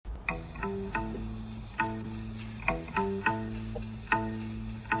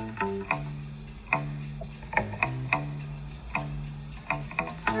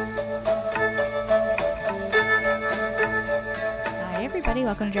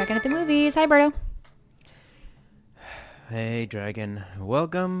Dragon at the Movies. Hi, Berto. Hey, Dragon.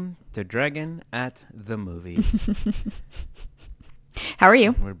 Welcome to Dragon at the Movies. How are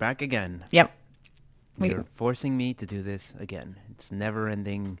you? We're back again. Yep. You're forcing me to do this again. It's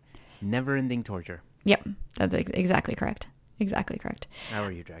never-ending torture. Yep. That's exactly correct. Exactly correct. How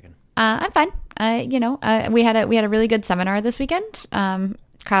are you, Dragon? I'm fine. We had a really good seminar this weekend.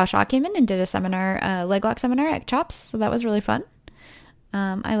 Kyle Shaw came in and did a seminar, leg lock seminar at Chops, so that was really fun.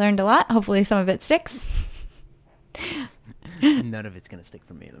 I learned a lot. Hopefully, some of it sticks. None of it's gonna stick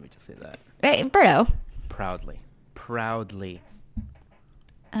for me. Let me just say that. Hey, Berto. Proudly.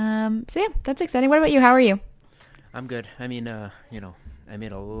 So yeah, that's exciting. What about you? How are you? I'm good. I mean, I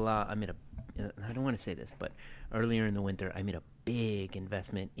made I don't want to say this, but earlier in the winter, I made a big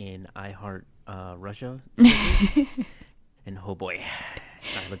investment in iHeart Russia. And oh boy,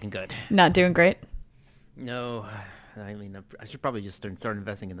 it's not looking good. Not doing great. No, I mean, I should probably just start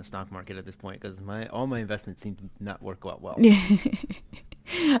investing in the stock market at this point because all my investments seem to not work out well.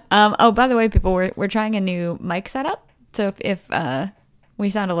 Oh, by the way, people, we're trying a new mic setup. So if we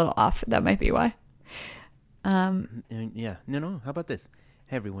sound a little off, that might be why. Yeah. No. How about this?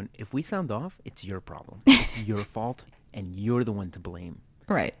 Hey, everyone, if we sound off, it's your problem. It's your fault, and you're the one to blame.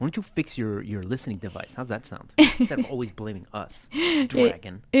 Right. Why don't you fix your listening device? How's that sound? Instead of always blaming us,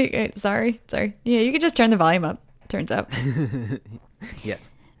 Dragon. Sorry. Yeah, you could just turn the volume up, turns out.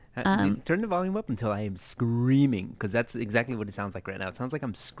 Yes. Turn the volume up until I am screaming, because that's exactly what it sounds like right now. It sounds like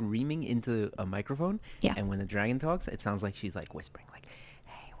I'm screaming into a microphone. Yeah. And when the Dragon talks, it sounds like she's like whispering, like,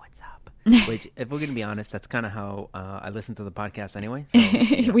 hey, what's up? Which, if we're going to be honest, that's kind of how I listen to the podcast anyway. So,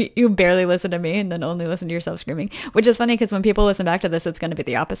 yeah. You barely listen to me and then only listen to yourself screaming, which is funny because when people listen back to this, it's going to be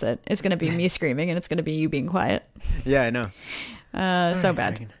the opposite. It's going to be me screaming and it's going to be you being quiet. Yeah, I know. So right,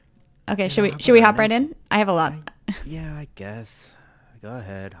 bad. Dragon. Okay, should we hop right in? I have a lot. Yeah, I guess. Go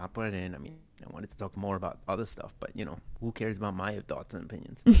ahead, hop right in. I mean, I wanted to talk more about other stuff, but who cares about my thoughts and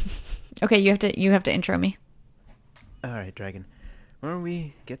opinions? Okay, you have to intro me. All right, Dragon. Why don't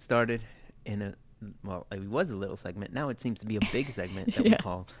we get started in it was a little segment. Now it seems to be a big segment that we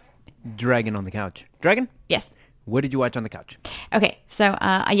call Dragon on the Couch. Dragon? Yes. What did you watch on the couch? Okay, so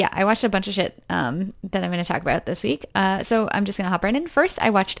I watched a bunch of shit that I'm going to talk about this week. So I'm just going to hop right in. First, I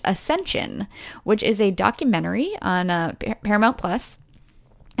watched Ascension, which is a documentary on Paramount Plus.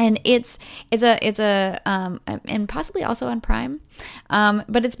 And it's a and possibly also on Prime,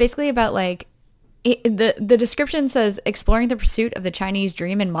 but it's basically about like the description says exploring the pursuit of the Chinese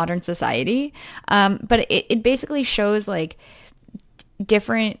dream in modern society, but it basically shows like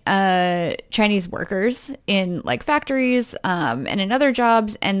different Chinese workers in like factories and in other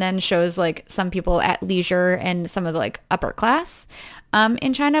jobs, and then shows like some people at leisure and some of the like upper class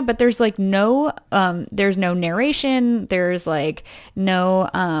in China, but there's like there's no narration, there's like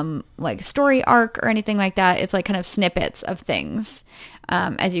no like story arc or anything like that. It's like kind of snippets of things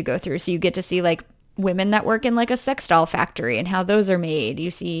as you go through. So you get to see like women that work in like a textile factory and how those are made.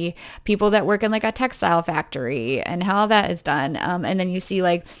 You see people that work in like a textile factory and how that is done. And then you see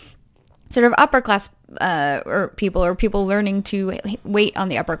like sort of upper class or people learning to wait on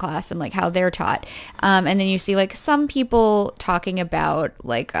the upper class and like how they're taught. And then you see like some people talking about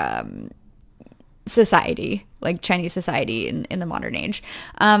like society, like Chinese society in the modern age.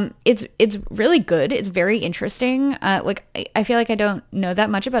 It's really good. It's very interesting. Like I feel like I don't know that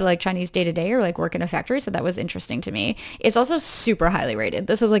much about like Chinese day to day or like work in a factory, so that was interesting to me. It's also super highly rated.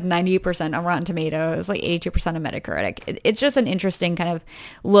 This is like 90% on Rotten Tomatoes, like 82% on Metacritic. It's just an interesting kind of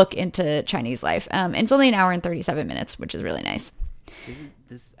look into Chinese life. And it's only an hour and 37 minutes, which is really nice.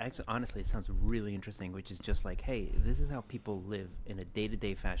 This actually, honestly, it sounds really interesting, which is just like, hey, this is how people live in a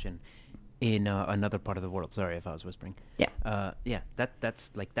day-to-day fashion in another part of the world. Sorry if I was whispering. Yeah.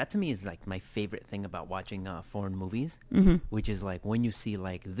 That's like, that to me is like my favorite thing about watching foreign movies, Mm-hmm. which is like when you see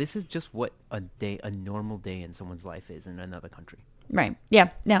like, this is just what a normal day in someone's life is in another country. Right. Yeah.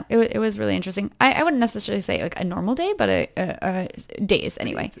 No, it was really interesting. I wouldn't necessarily say like a normal day, but a days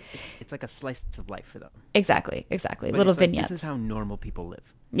anyway. It's like a slice of life for them. Exactly. But Little it's like, vignettes. this is how normal people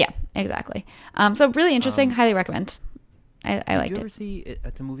live. Yeah, exactly. So really interesting. Highly recommend. I liked Did you it. ever see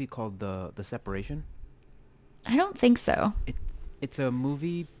it's a movie called The Separation? I don't think so. It's a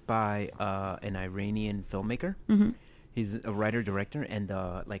movie by an Iranian filmmaker. Mm-hmm. He's a writer-director, and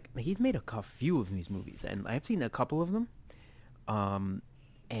like he's made a few of these movies, and I've seen a couple of them.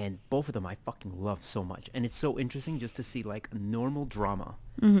 And both of them I fucking love so much, and it's so interesting just to see like normal drama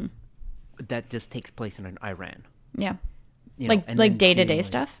Mm-hmm. that just takes place in Iran. Yeah. You know, Like and then day to day being, like,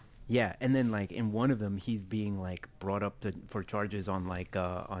 stuff. Yeah, and then like in one of them, he's being like brought up for charges on like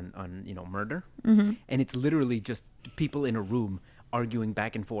on murder, Mm-hmm. and it's literally just people in a room arguing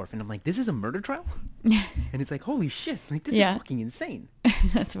back and forth, and I'm like, this is a murder trial, and it's like, holy shit, like this is fucking insane.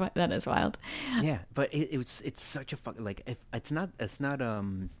 That is wild. Yeah, but it's such a like, if it's not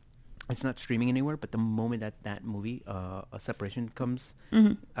streaming anywhere, but the moment that movie a Separation comes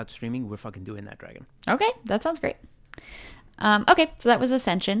out streaming, we're fucking doing that, Dragon. Okay, that sounds great. Okay, so that was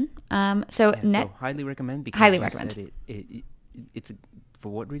Ascension. So highly recommend, because highly recommend. Said it's for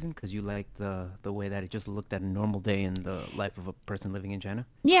what reason? Because you like the way that it just looked at a normal day in the life of a person living in China.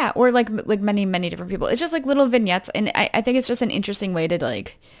 Yeah, or like many different people. It's just like little vignettes, and I think it's just an interesting way to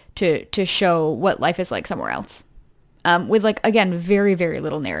like to show what life is like somewhere else. With like, again, very very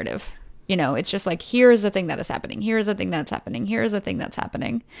little narrative. You know, it's just like, here's the thing that is happening. Here's the thing that's happening. Here's the thing that's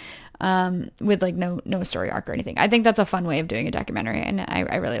happening. With like no story arc or anything. I think that's a fun way of doing a documentary, and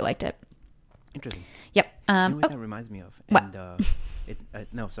I really liked it. Interesting. Yep. You know what that reminds me of? What? And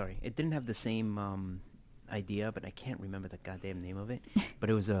no, sorry, it didn't have the same idea, but I can't remember the goddamn name of it. But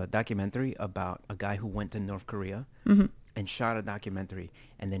it was a documentary about a guy who went to North Korea and shot a documentary,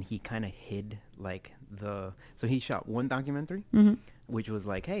 and then he kind of hid like so he shot one documentary, which was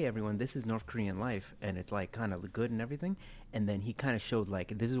like, hey everyone, this is North Korean life, and it's like kind of good and everything. And then he kind of showed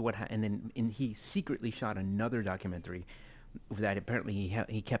like, this is what and then he secretly shot another documentary that apparently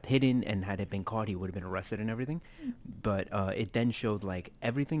he kept hidden, and had it been caught, he would have been arrested and everything. But it then showed like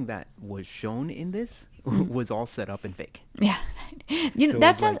everything that was shown in this was all set up and fake. Yeah, So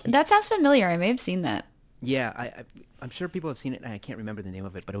that sounds familiar. I may have seen that. Yeah, I'm sure people have seen it, and I can't remember the name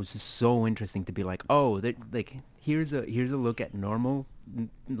of it, but it was just so interesting to be like, oh, like here's a look at normal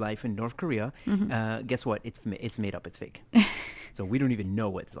life in North Korea. Guess what? It's made up. It's fake. So we don't even know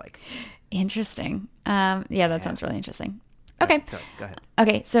what it's like. Interesting. Yeah, that sounds really interesting. Okay. Sorry, go ahead.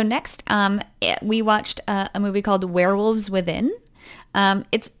 Okay, so next, we watched a movie called Werewolves Within.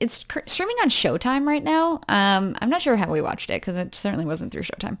 It's streaming on Showtime right now. I'm not sure how we watched it, because it certainly wasn't through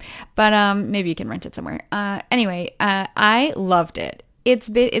Showtime, but maybe you can rent it somewhere. Anyway, I loved it. It's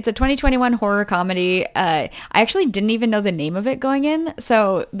a 2021 horror comedy. I actually didn't even know the name of it going in,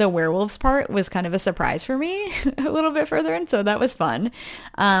 so the werewolves part was kind of a surprise for me a little bit further in, so that was fun.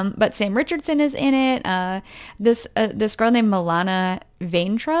 But Sam Richardson is in it. This girl named Milana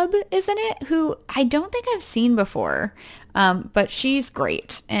Vaintrub is in it, who I don't think I've seen before, but she's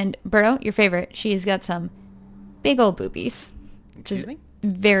great. And Berto, your favorite, she's got some big old boobies. Excuse me?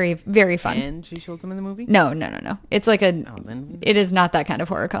 Very, very fun. And she shows them in the movie? No. It's like it is not that kind of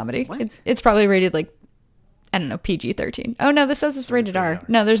horror comedy. What? It's probably rated like, I don't know, PG-13. Oh no, this says it's rated R.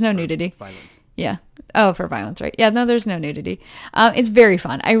 No, there's no nudity. Violence. Yeah. Oh, for violence, right? Yeah, no, there's no nudity. It's very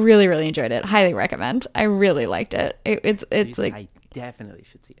fun. I really, really enjoyed it. Highly recommend. I really liked it. It's like, I definitely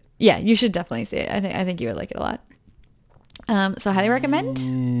should see it. Yeah, you should definitely see it. I think you would like it a lot. So highly recommend.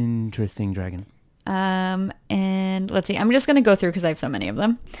 Interesting, Dragon. And let's see. I'm just gonna go through because I have so many of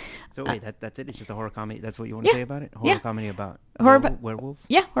them. So wait, that's it? It's just a horror comedy? That's what you want to say about it? Horror comedy about werewolves?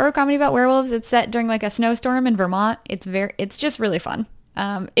 Yeah, horror comedy about werewolves. It's set during like a snowstorm in Vermont. It's just really fun.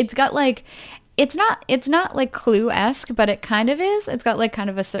 It's got like, it's not like Clue-esque, but it kind of is. It's got like kind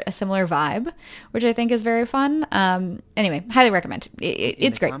of a similar vibe, which I think is very fun. Anyway, highly recommend.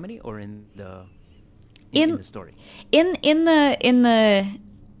 It's great. Comedy or in the story? In the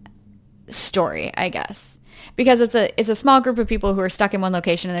story, I guess, because it's a small group of people who are stuck in one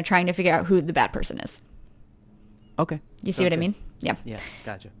location, and they're trying to figure out who the bad person is. Okay. You see what I mean? Yeah. Yeah,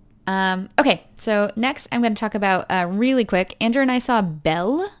 gotcha. Okay, so next I'm going to talk about really quick. Andrew and I saw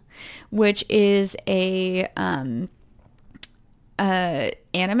Belle, which is a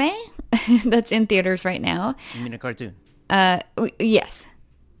anime that's in theaters right now. You mean a cartoon? Yes.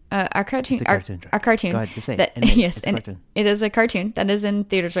 Our cartoon. It's a cartoon. Our cartoon. Go ahead, just say that, it. Yes, it's a and cartoon. it is a cartoon that is in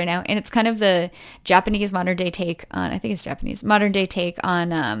theaters right now, and it's kind of the Japanese modern day take on. I think it's Japanese modern day take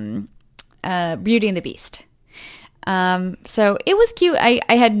on Beauty and the Beast. So it was cute. I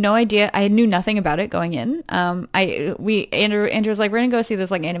had no idea. I knew nothing about it going in. Andrew was like, we're gonna go see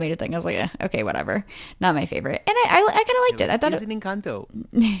this like animated thing. I was like, okay, whatever. Not my favorite. And I kind of liked it. I thought it's in Encanto.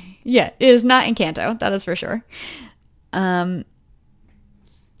 Yeah, it is not Encanto. That is for sure.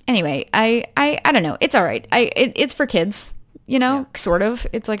 Anyway, I don't know. It's all right. It's for kids, you know, Yeah. sort of.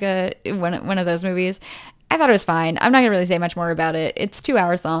 It's like one of those movies. I thought it was fine. I'm not gonna really say much more about it. It's 2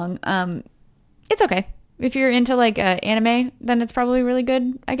 hours long. It's okay. If you're into like anime, then it's probably really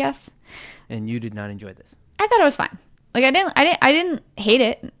good, I guess. And you did not enjoy this? I thought it was fine. Like I didn't hate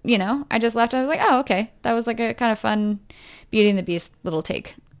it, you know. I just left. I was like, oh, okay. That was like a kind of fun Beauty and the Beast little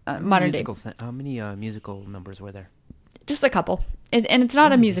take, modern day. How many musical numbers were there? Just a couple. And it's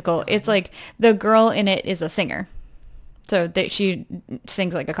not a musical. It's like the girl in it is a singer, so that she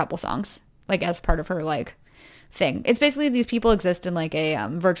sings like a couple songs, like as part of her like thing. It's basically these people exist in like a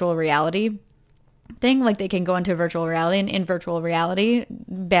virtual reality thing. Like they can go into virtual reality, and in virtual reality,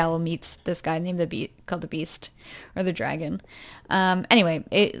 Belle meets this guy named called the Beast or the Dragon. Anyway,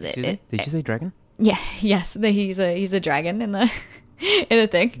 Did you say dragon? yeah, yes, he's a dragon in the in the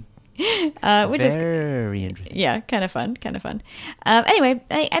thing. Which is very interesting. yeah, kind of fun. Anyway,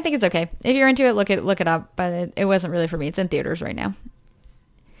 I think it's okay. If you're into it, look it up. But it wasn't really for me. It's in theaters right now.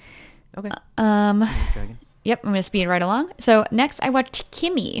 Okay. Dragon. Yep, I'm gonna speed right along. So next, I watched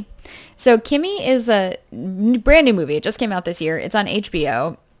Kimmy. So Kimmy is a brand new movie. It just came out this year. It's on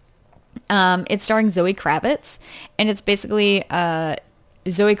HBO. It's starring Zoe Kravitz, and it's basically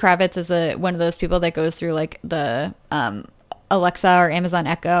Zoe Kravitz is one of those people that goes through like the Alexa or Amazon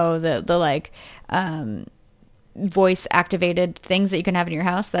Echo, the like voice activated things that you can have in your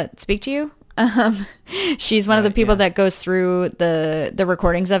house that speak to you. She's one of the people that goes through the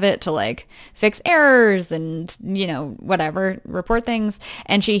recordings of it to like fix errors and, you know, whatever, report things.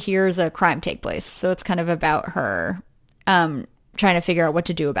 And she hears a crime take place. So it's kind of about her trying to figure out what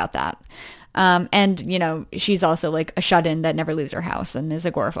to do about that. And, you know, she's also like a shut-in that never leaves her house and is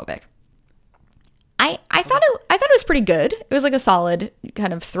agoraphobic. I thought it was pretty good. It was like a solid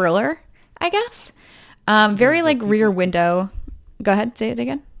kind of thriller, I guess. Very like Rear Window. Go ahead, say it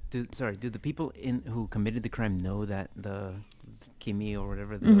again. Do the people who committed the crime know that the Kimmy or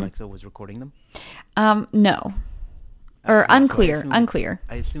whatever, the Alexa was recording them? No. Or unclear.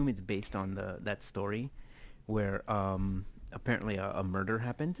 I assume it's based on that story where apparently a murder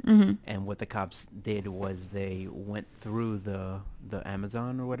happened, and what the cops did was they went through the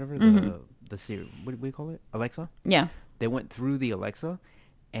Amazon or whatever, the Siri, what do we call it? Alexa? Yeah. They went through the Alexa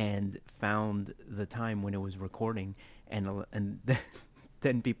and found the time when it was recording, and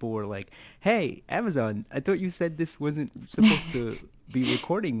then people were like, "Hey, Amazon, I thought you said this wasn't supposed to be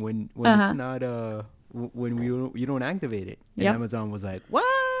recording when it's not when you don't activate it." And Amazon was like, "What?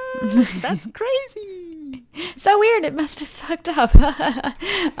 That's crazy." So weird. It must have fucked up.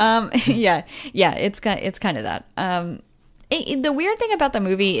 Yeah. It's kind of that. The weird thing about the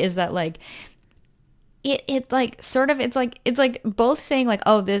movie is that like it like sort of it's like both saying like,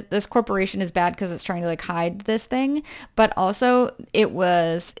 oh, this corporation is bad because it's trying to like hide this thing, but also it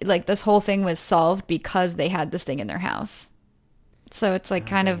was like this whole thing was solved because they had this thing in their house. So it's like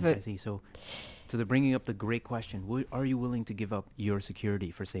kind of I see. So they're bringing up the great question: are you willing to give up your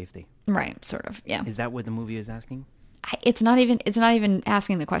security for safety? Right, sort of. Yeah. Is that what the movie is asking? It's not even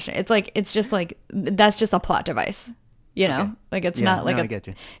asking the question. It's just like that's just a plot device. You know, okay. Like it's not like I get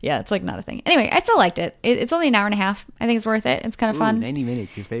you. Yeah, it's like not a thing. Anyway, I still liked it. It's only an hour and a half. I think it's worth it. It's kind of fun. 90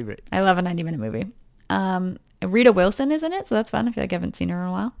 minutes, your favorite. I love a 90-minute movie. Rita Wilson is in it, so that's fun. I feel like I haven't seen her in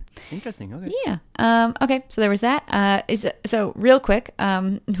a while. Interesting. Okay. Yeah. Okay, so there was that. So real quick,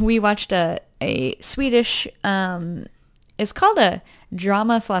 we watched a Swedish. It's called a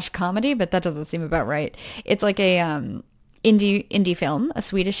drama/comedy, but that doesn't seem about right. It's like a indie film, a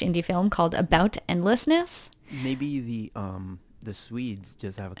Swedish indie film called About Endlessness. Maybe the Swedes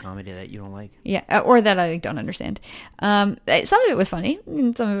just have a comedy that you don't like. Yeah, or that I don't understand. Some of it was funny,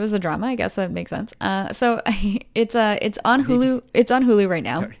 and some of it was a drama. I guess that makes sense. So it's on Hulu. It's on Hulu right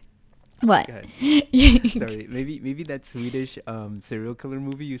now. Sorry. What? Go ahead. Sorry. Maybe that Swedish serial killer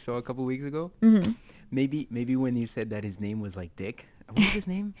movie you saw a couple weeks ago. Mm-hmm. Maybe when you said that his name was like Dick. What was his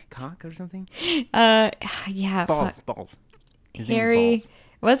name? Cock or something? Yeah. Balls. His Harry. name is Balls.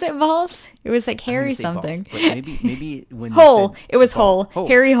 Was it Balls? It was like Harry something. Balls, maybe when Hole. It was Hole.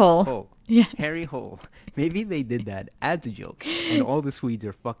 Harry Hole. Yeah. Harry Hole. Maybe they did that as a joke, and all the Swedes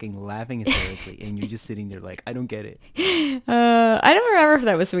are fucking laughing hysterically, and you're just sitting there like, I don't get it. I don't remember if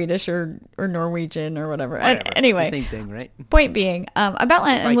that was Swedish or Norwegian or whatever. Anyway, it's the same thing, right? Point being, About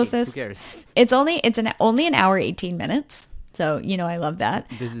Endlessness. Who cares? It's only an hour 18 minutes, so you know I love that.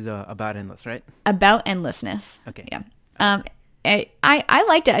 This is About Endless, right? About Endlessness. Okay. Yeah. I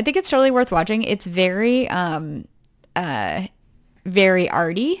liked it. I think it's totally worth watching. It's very very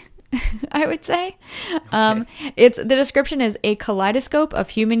arty, I would say. It's the description is a kaleidoscope of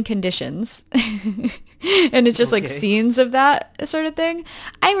human conditions. And it's just like scenes of that sort of thing.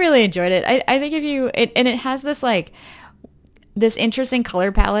 I really enjoyed it. I think and it has this like this interesting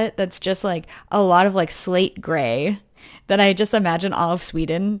color palette that's just like a lot of like slate gray that I just imagine all of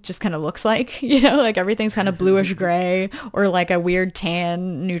Sweden just kind of looks like, you know, like everything's kind of bluish gray or like a weird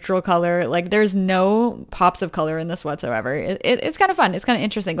tan neutral color. Like there's no pops of color in this whatsoever. It's kind of fun. It's kind of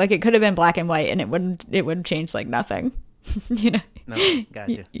interesting. Like it could have been black and white and it wouldn't change like nothing. You know, no,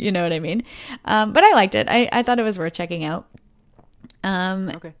 gotcha. You know what I mean? But I liked it. I thought it was worth checking out.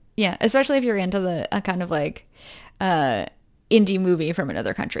 Okay. Yeah, especially if you're into the kind of like indie movie from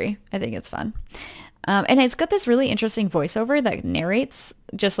another country. I think it's fun. And it's got this really interesting voiceover that narrates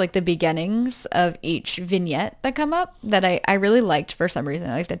just like the beginnings of each vignette that come up that I really liked for some reason.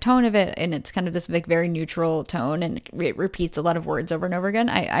 I like the tone of it, and it's kind of this like very neutral tone, and it repeats a lot of words over and over again.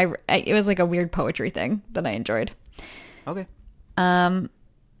 It was like a weird poetry thing that I enjoyed. Okay.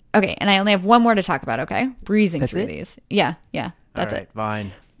 Okay, and I only have one more to talk about, okay? Breezing That's through it? these. Yeah, that's All right, it.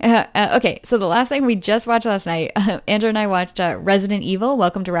 fine. Okay, so the last thing we just watched last night, Andrew and I watched Resident Evil,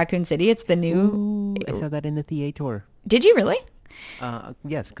 Welcome to Raccoon City. It's the new... Ooh, I saw that in the theater. Did you really?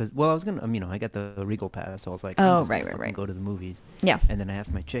 Yes, because I was gonna, I got the Regal pass, so I was like, Oh, I'm just right, gonna right, fucking right. go to the movies. Yeah. And then I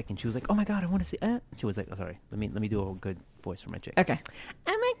asked my chick, and she was like, "Oh my god, I want to see." She was like, "Oh, sorry, let me do a good voice for my chick." Okay.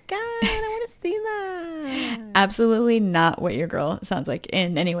 Oh my god, I want to see that. Absolutely not what your girl sounds like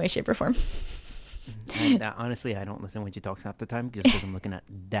in any way, shape, or form. Honestly, I don't listen when she talks half the time just because I'm looking at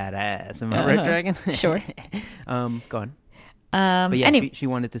that ass. Am I right, Dragon? Sure. Go on. But yeah, Anyway, she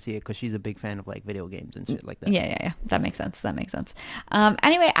wanted to see it because she's a big fan of like video games and shit like that. yeah. That makes sense.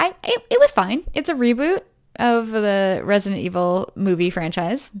 Anyway, it was fine. It's a reboot of the Resident Evil movie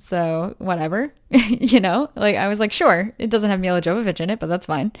franchise, so whatever. Like I was like, sure, it doesn't have Mila Jovovich in it, but that's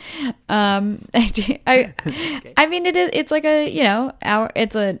fine. I mean, it's like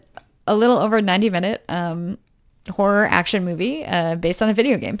it's a little over 90-minute horror action movie based on a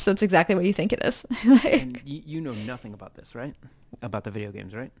video game, so it's exactly what you think it is. And you know nothing about this, right? About the video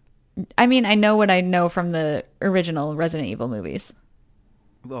games, right? I mean, I know what I know from the original Resident Evil movies.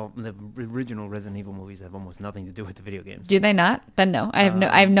 Well, the original Resident Evil movies have almost nothing to do with the video games. Do they not? Then no. I have no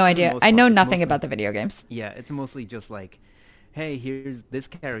For the idea. most I part, know it's nothing mostly- about the video games. Yeah, it's mostly just like, hey, here's this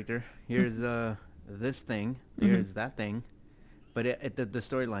character, here's this thing, here's that thing, but the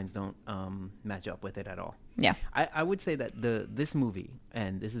storylines don't match up with it at all. Yeah. I would say that this movie,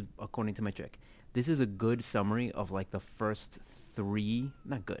 and this is according to my chick, this is a good summary of like the first three,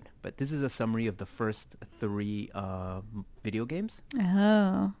 not good, but this is a summary of the first three video games.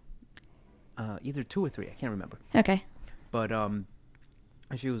 Oh. Either two or three, I can't remember. Okay. But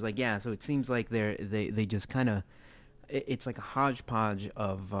she was like, yeah, so it seems like they just kind of, it's like a hodgepodge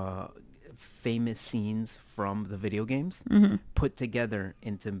of famous scenes from the video games put together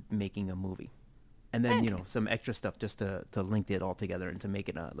into making a movie. And then, some extra stuff just to link it all together and to make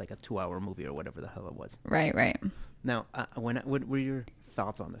it like a 2-hour movie or whatever the hell it was. Right. Now, what were your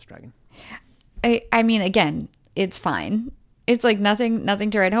thoughts on this, Dragon? I mean, again, it's fine. It's like nothing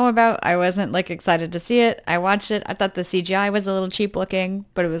to write home about. I wasn't like excited to see it. I watched it. I thought the CGI was a little cheap looking,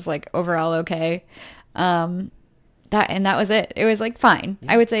 but it was like overall okay. That was it. It was like fine.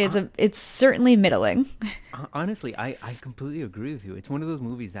 Yeah, I would say it's certainly middling. Honestly, I completely agree with you. It's one of those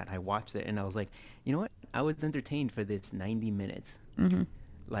movies that I watched it and I was like, you know what? I was entertained for this 90 minutes. Mm-hmm.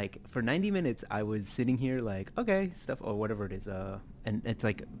 Like for 90 minutes, I was sitting here like, okay, stuff or whatever it is. And it's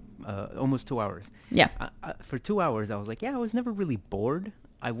like almost 2 hours. Yeah. For 2 hours, I was like, yeah, I was never really bored.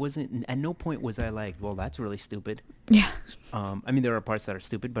 I wasn't, at no point was I like, well, that's really stupid. Yeah. I mean, there are parts that are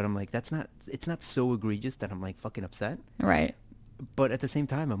stupid, but I'm like, it's not so egregious that I'm like fucking upset. Right. But at the same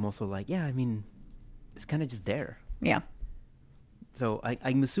time, I'm also like, yeah, I mean, it's kind of just there. Yeah. So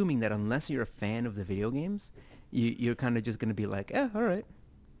I'm assuming that unless you're a fan of the video games, you're kind of just going to be like, all right.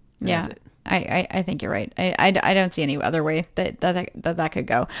 And Yeah, that's it. I think you're right. I don't see any other way that could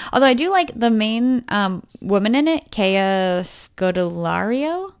go. Although I do like the main woman in it, Kaya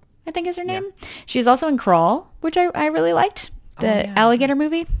Scodelario, I think is her name. She's also in Crawl, which I really liked, the alligator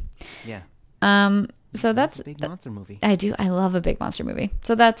movie. Yeah. So that's a big monster movie. I love a big monster movie.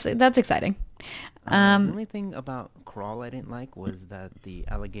 So that's exciting. The only thing about Crawl I didn't like was that the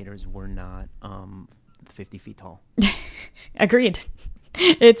alligators were not 50 feet tall. Agreed.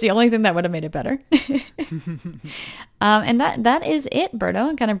 It's the only thing that would have made it better. And that is it,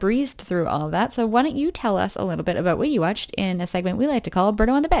 Berto. I kind of breezed through all of that. So why don't you tell us a little bit about what you watched in a segment we like to call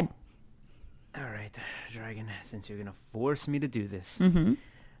Berto on the Bed. All right, Dragon, since you're going to force me to do this,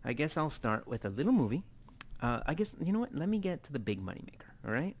 I guess I'll start with a little movie. I guess, you know what? Let me get to the big moneymaker,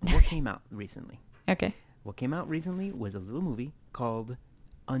 all right? What came out recently? Okay. What came out recently was a little movie called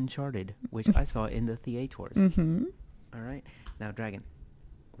Uncharted, which I saw in the theaters. Mm-hmm. All right. Now, Dragon,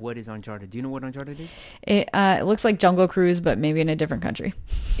 what is Uncharted? Do you know what Uncharted is? It looks like Jungle Cruise, but maybe in a different country.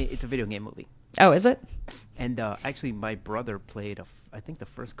 It's a video game movie. Oh, is it? And actually, my brother played, I think, the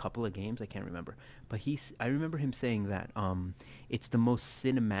first couple of games. I can't remember. But I remember him saying that it's the most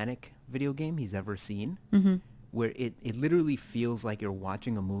cinematic video game he's ever seen, where it literally feels like you're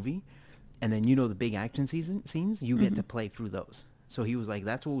watching a movie. And then, the big action scenes, you get to play through those. So he was like,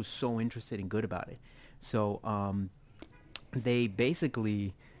 that's what was so interesting and good about it. So they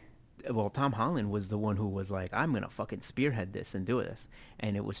basically, well, Tom Holland was the one who was like, I'm gonna fucking spearhead this and do this,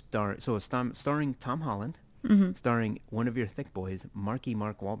 and it was starring Tom Holland, starring one of your thick boys, Mark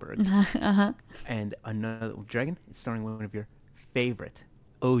Wahlberg, and another Dragon. It's starring one of your favorite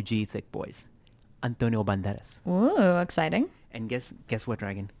OG thick boys, Antonio Banderas. Ooh, exciting. And guess what,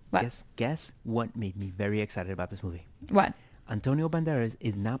 Dragon? What? Guess what made me very excited about this movie? What? Antonio Banderas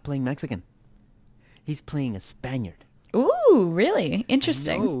is not playing Mexican. He's playing a Spaniard. Ooh, really?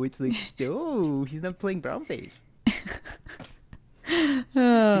 Interesting. No, it's like, oh, he's not playing brownface. He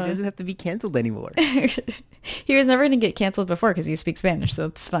Oh. doesn't have to be canceled anymore. He was never going to get canceled before because he speaks Spanish, so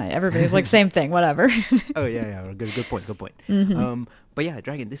it's fine. Everybody's like, same thing, whatever. Oh, yeah. Good point. But yeah,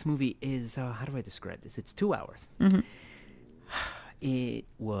 Dragon, this movie is, how do I describe this? It's 2 hours. It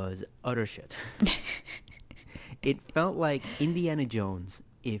was utter shit. It felt like Indiana Jones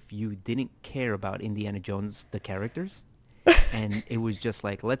if you didn't care about Indiana Jones, the characters. And it was just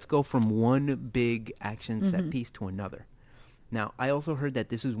like, let's go from one big action set piece to another. Now, I also heard that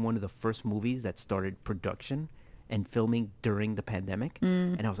this was one of the first movies that started production and filming during the pandemic.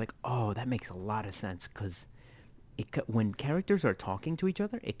 And I was like, oh, that makes a lot of sense because when characters are talking to each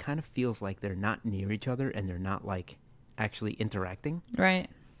other, it kind of feels like they're not near each other and they're not like actually interacting. Right.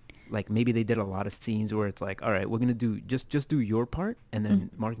 Like maybe they did a lot of scenes where it's like, all right, we're gonna do just do your part, and then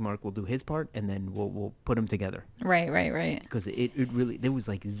Mark will do his part, and then we'll put them together. Right. Because it really, there was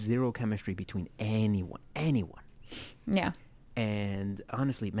like zero chemistry between anyone. Yeah. And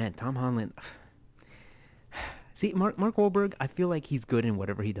honestly, man, Tom Holland. See, Mark Wahlberg, I feel like he's good in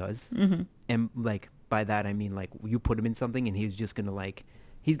whatever he does, and like by that I mean like you put him in something and he's just gonna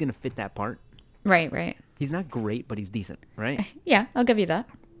he's gonna fit that part. Right. He's not great, but he's decent, right? Yeah, I'll give you that.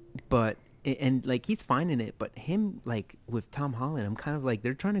 But and like he's fine in it, but him like with Tom Holland, I'm kind of like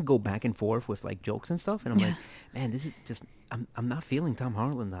they're trying to go back and forth with like jokes and stuff, and I'm like, man, this is just I'm not feeling Tom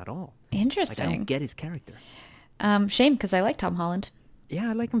Holland at all. Interesting. Like I don't get his character. Shame because I like Tom Holland. Yeah,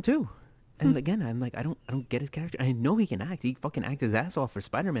 I like him too. And again, I'm like I don't get his character. I know he can act. He fucking acted his ass off for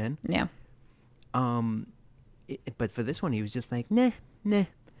Spider-Man. Yeah. But for this one, he was just like, nah.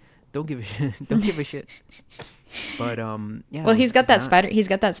 Don't give a shit. Don't give a shit. But yeah. Well, he's got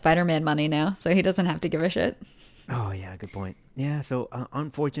that Spider-Man money now, so he doesn't have to give a shit. Oh yeah, good point. Yeah, so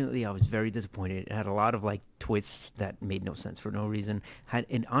unfortunately, I was very disappointed. It had a lot of like twists that made no sense for no reason.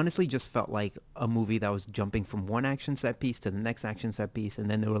 It honestly just felt like a movie that was jumping from one action set piece to the next action set piece, and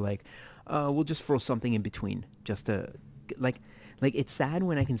then they were like, "We'll just throw something in between, just to like." Like it's sad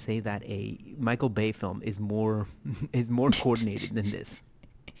when I can say that a Michael Bay film is more coordinated than this.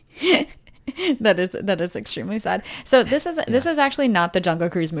 That is extremely sad. So this is actually not the Jungle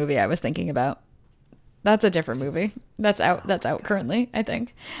Cruise movie I was thinking about. That's a different movie. That's out currently, I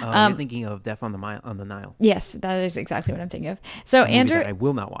think. You're thinking of Death on the Nile. Yes, that is exactly what I'm thinking of. So Andrew, that I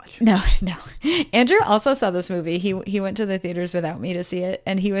will not watch. No. Andrew also saw this movie. He went to the theaters without me to see it,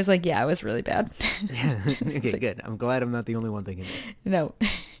 and he was like, "Yeah, it was really bad." Okay, good. I'm glad I'm not the only one thinking it. No,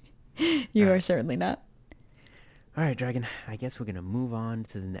 you are certainly not. All right, Dragon, I guess we're going to move on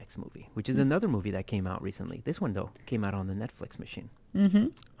to the next movie, which is another movie that came out recently. This one, though, came out on the Netflix machine.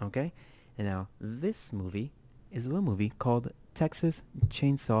 Okay? And now, this movie is a little movie called Texas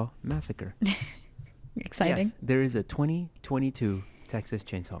Chainsaw Massacre. Exciting. Yes, there is a 2022 Texas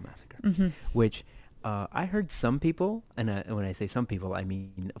Chainsaw Massacre, which I heard some people, and when I say some people, I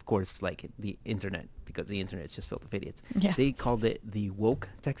mean, of course, like the internet, because the internet is just filled with idiots. Yeah. They called it the woke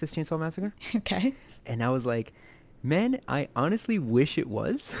Texas Chainsaw Massacre. Okay. And I was like, man, I honestly wish it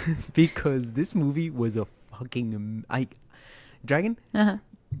was because this movie was a fucking... Dragon?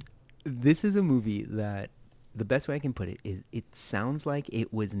 This is a movie that the best way I can put it is it sounds like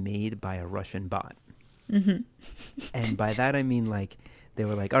it was made by a Russian bot. And by that I mean like they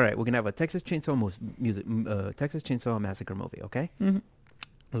were like, all right, we're going to have a Texas Chainsaw Texas Chainsaw Massacre movie, okay?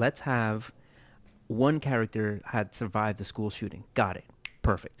 Let's have one character had survived the school shooting. Got it.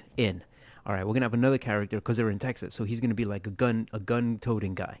 Perfect. In. All right, we're going to have another character because they're in Texas, so he's going to be like a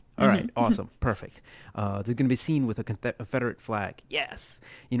gun-toting guy. All right, awesome, perfect. There's going to be a scene with a Confederate flag. Yes.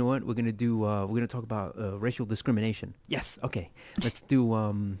 You know what? We're going to talk about racial discrimination. Yes, okay. Let's do,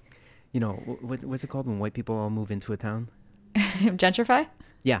 what's it called when white people all move into a town? Gentrify?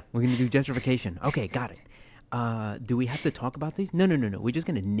 Yeah, we're going to do gentrification. Okay, got it. Do we have to talk about these? No. We're just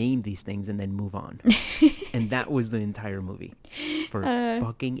going to name these things and then move on. And that was the entire movie for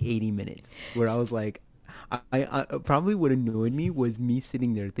fucking 80 minutes where I was like, I probably what annoyed me was me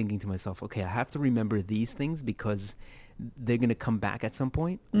sitting there thinking to myself, okay, I have to remember these things because they're going to come back at some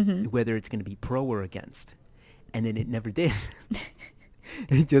point, whether it's going to be pro or against. And then it never did.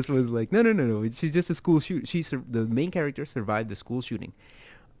 It just was like, no. She's just a school shoot. The main character survived the school shooting.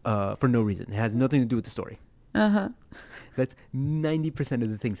 for no reason. It has nothing to do with the story. Uh-huh. That's 90% of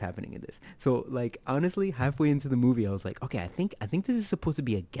the things happening in this. So like honestly, halfway into the movie, I was like, okay, I think this is supposed to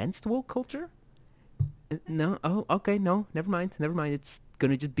be against woke culture. No, oh, okay, no, never mind. It's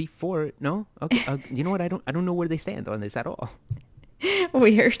gonna just be for it. No, okay. You know what? I don't know where they stand on this at all.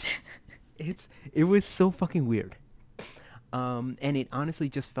 Weird. It was so fucking weird. And it honestly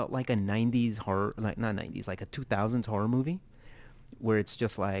just felt like a 90s horror, like not 90s, like a 2000s horror movie, where it's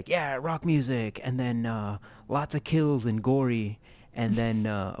just like, yeah, rock music, and then lots of kills and gory, and then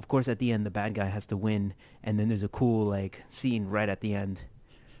of course at the end the bad guy has to win, and then there's a cool like scene right at the end.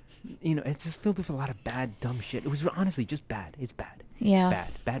 You know, it's just filled with a lot of bad, dumb shit. It was honestly just bad. It's bad. Yeah.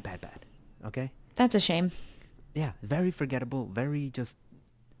 Bad. Okay? That's a shame. Yeah, very forgettable, very just,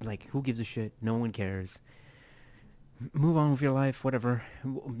 like, who gives a shit? No one cares. Move on with your life, whatever.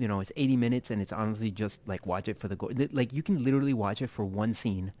 You know, it's 80 minutes, and it's honestly just, like, watch it for the... Like, you can literally watch it for one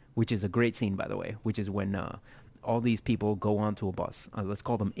scene, which is a great scene, by the way, which is when all these people go onto a bus. Let's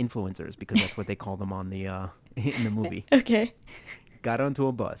call them influencers, because that's what they call them on the in the movie. Okay. Got onto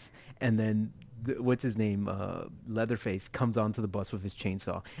a bus, and then what's his name, Leatherface, comes onto the bus with his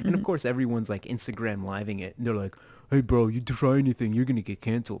chainsaw, and of course everyone's like Instagram living it, and they're like, hey bro, you try anything, you're gonna get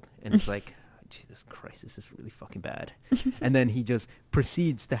canceled. And it's like, Jesus Christ, this is really fucking bad. And then he just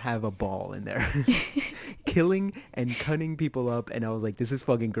proceeds to have a ball in there killing and cutting people up, and I was like, this is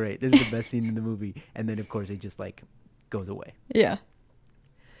fucking great, this is the best scene in the movie. And then of course it just like goes away. Yeah.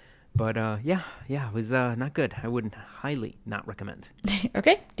 But yeah, it was not good. I wouldn't highly not recommend.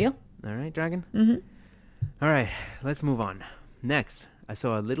 Okay, deal. All right, Dragon? Mm-hmm. All right, let's move on. Next, I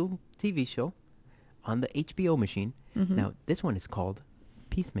saw a little TV show on the HBO machine. Mm-hmm. Now, this one is called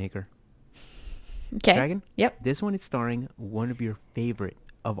Peacemaker. Okay. Dragon? Yep. This one is starring one of your favorite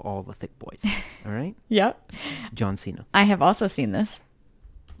of all the thick boys. All right? Yep. John Cena. I have also seen this.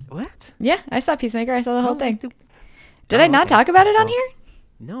 What? Yeah, I saw Peacemaker. I saw the whole Oh, thing. Did I not okay. talk about it on Well, here?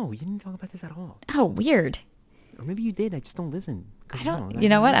 No, you didn't talk about this at all. Oh, weird. Or maybe you did. I just don't listen. I don't. You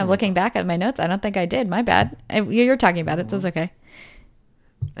know what? I'm looking back at my notes. I don't think I did. My bad. You're talking about it, so it's okay.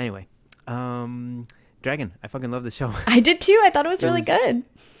 Anyway, Dragon, I fucking love the show. I did too. I thought it was really good.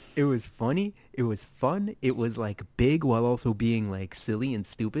 It was funny. It was fun. It was like big while also being like silly and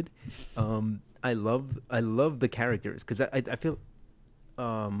stupid. I love the characters because I feel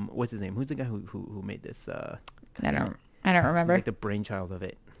what's his name? Who's the guy who made this? I don't remember. Like the brainchild of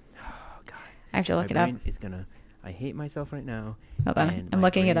it. Oh God. I have to look it up. I hate myself right now. Hold on. I'm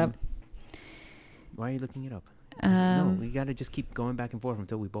looking it up. Why are you looking it up? No, we gotta just keep going back and forth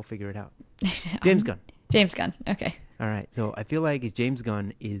until we both figure it out. James Gunn. James Gunn. Okay. All right. So I feel like James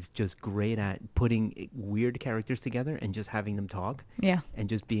Gunn is just great at putting weird characters together and just having them talk. Yeah. And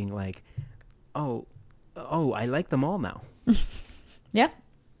just being like, oh, I like them all now. Yeah.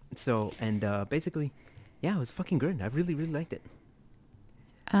 So, and basically, yeah, it was fucking good. I really, really liked it.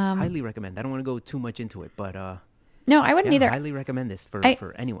 Highly recommend. I don't want to go too much into it, but no, I wouldn't either. Highly recommend this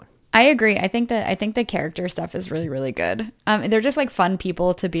for anyone. I agree. I think the character stuff is really, really good. They're just like fun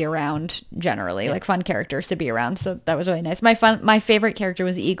people to be around generally, like fun characters to be around. So that was really nice. My favorite character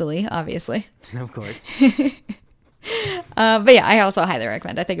was Eagly, obviously. Of course. But yeah, I also highly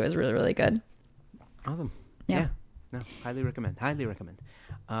recommend. I think it was really, really good. Awesome. Yeah. No, highly recommend. Highly recommend.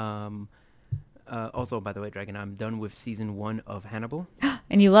 Also, by the way, Dragon, I'm done with season 1 of Hannibal.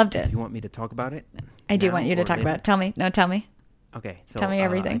 And you loved it. You want me to talk about it? I do want you to talk about it. Tell me. No, tell me. Okay, so tell me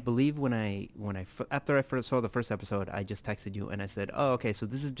everything. I believe after I first saw the first episode, I just texted you and I said, "Oh, okay, so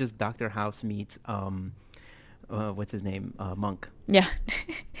this is just Dr. House meets what's his name, Monk." Yeah.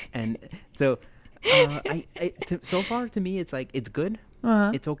 And so, so far to me, it's like it's good,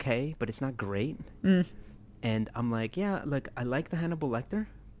 it's okay, but it's not great. And I'm like, yeah, look, I like the Hannibal Lecter,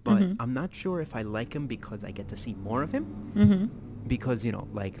 but I'm not sure if I like him because I get to see more of him. Because, you know,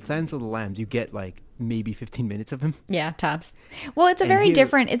 like Silence of the Lambs, you get like maybe 15 minutes of him. Yeah, tops. Well, it's a very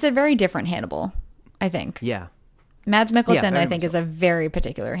different Hannibal, I think. Yeah. Mads Mikkelsen, Yeah, I think, is a very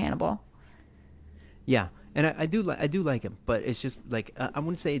particular Hannibal. Yeah. And I do like him, but it's just like, I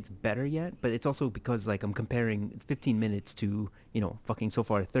wouldn't say it's better yet, but it's also because like I'm comparing 15 minutes to, you know, fucking so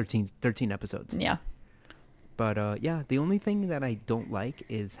far 13 episodes. Yeah. But yeah, the only thing that I don't like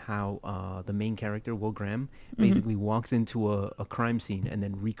is how the main character, Will Graham, basically walks into a crime scene and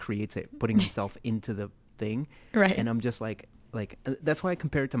then recreates it, putting himself into the thing. Right. And I'm just like that's why I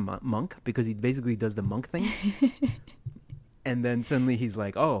compare it to Monk, because he basically does the Monk thing. And then suddenly he's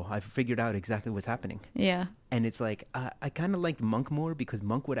like, oh, I figured out exactly what's happening. Yeah. And it's like, I kind of liked Monk more because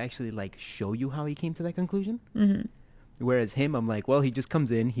Monk would actually like show you how he came to that conclusion. Whereas him, I'm like, well, he just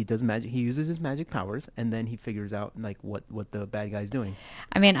comes in, he does magic, he uses his magic powers, and then he figures out like what the bad guy's doing.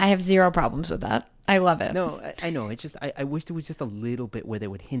 I mean, I have zero problems with that. I love it. No, I know. It's just I wish there was just a little bit where they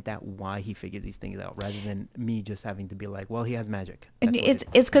would hint at why he figured these things out, rather than me just having to be like, well, he has magic. That's what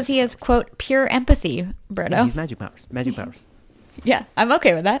It's because he has, quote, pure empathy, Berto. Yeah, he's magic powers. Magic powers. Yeah, I'm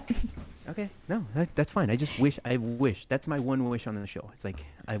okay with that. Okay, no, that's fine. I wish. That's my one wish on the show. It's like,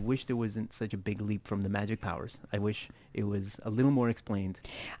 I wish there wasn't such a big leap from the magic powers. I wish it was a little more explained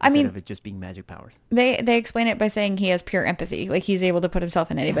instead of it just being magic powers. They explain it by saying he has pure empathy. Like, he's able to put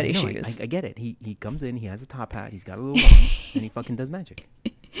himself in anybody's shoes. I get it. He comes in, he has a top hat, he's got a little wand, and he fucking does magic.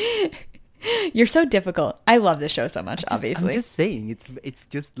 You're so difficult. I love this show so much, obviously. I'm just saying, it's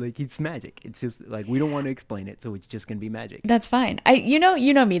just like, it's magic. It's just like, we don't want to explain it, so it's just gonna be magic. That's fine. You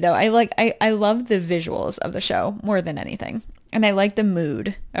know me though. I love the visuals of the show more than anything. And I like the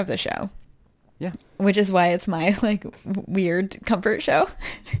mood of the show. Yeah. Which is why it's my like weird comfort show.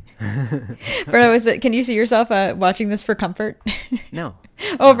 But can you see yourself watching this for comfort? No.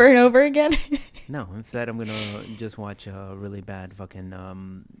 Over and over again? No, instead I'm gonna just watch really bad fucking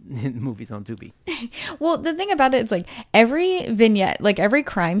movies on Tubi. Well, the thing about it is like every vignette, like every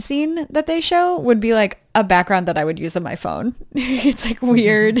crime scene that they show would be like a background that I would use on my phone. It's like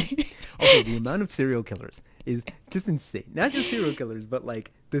weird. Okay, the amount of serial killers is just insane. Not just serial killers, but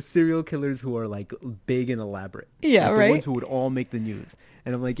like the serial killers who are like big and elaborate. Yeah, like right. The ones who would all make the news.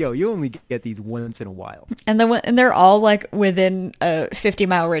 And I'm like, yo, you only get these once in a while. And they're all like within a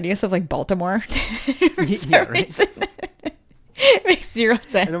 50-mile radius of like Baltimore. Yeah, right. It makes zero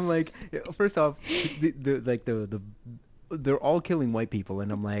sense. And I'm like, first off, they're all killing white people,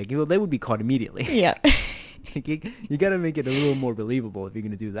 and I'm like, well, they would be caught immediately. Yeah. Like, you gotta make it a little more believable if you're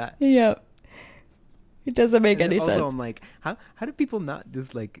gonna do that. Yeah. It doesn't make any sense. Also, I'm like, how do people not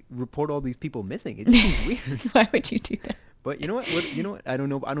just like report all these people missing? It just seems weird. Why would you do that? But you know what? You know what? I don't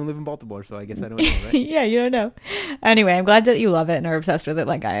know. I don't live in Baltimore, so I guess I don't know, right? Yeah, you don't know. Anyway, I'm glad that you love it and are obsessed with it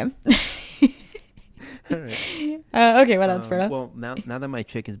like I am. All right. Okay, what else, Berto? Well, now that my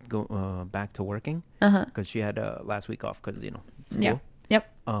chick is back to working, because she had last week off because school. Yeah. Yep.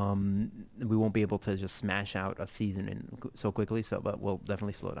 We won't be able to just smash out a season so quickly. But we'll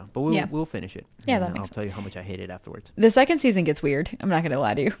definitely slow down. But we'll finish it. Yeah, and that makes I'll sense. tell you how much I hate it afterwards. The second season gets weird. I'm not gonna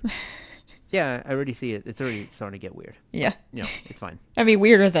lie to you. Yeah, I already see it. It's already starting to get weird. Yeah. You know, it's fine. I mean,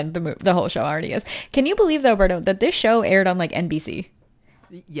 weirder than the whole show already is. Can you believe though, Berto, that this show aired on like NBC?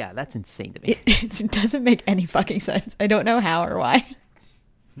 Yeah, that's insane to me. It doesn't make any fucking sense. I don't know how or why.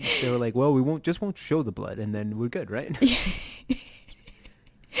 They were like, well, we won't show the blood, and then we're good, right?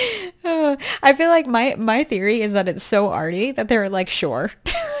 I feel like my theory is that it's so arty that they're like, sure,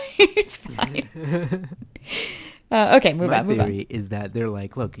 it's fine. Okay, move on. My theory is that they're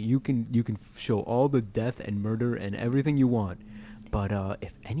like, look, you can show all the death and murder and everything you want, but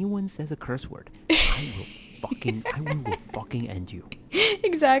if anyone says a curse word, I will fucking end you.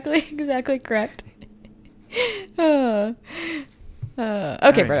 Exactly correct. Okay,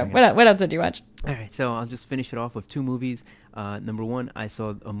 right, Berto, what else did you watch? All right, so I'll just finish it off with two movies. Number one, I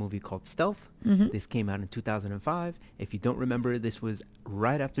saw a movie called Stealth. This came out in 2005. If you don't remember, this was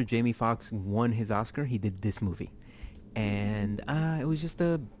right after Jamie Foxx won his Oscar. He did this movie. And it was just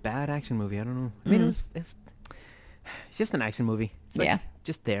a bad action movie. I don't know. I mean, it's just an action movie. It's like,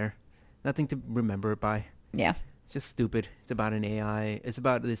 just there. Nothing to remember it by. Yeah. It's just stupid. It's about an AI. It's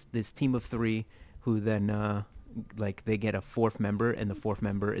about this team of three who then... like they get a fourth member, and the fourth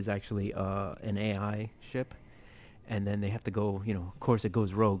member is actually an AI ship, and then they have to go, of course it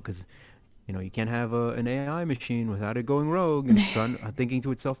goes rogue, because you can't have an AI machine without it going rogue and thinking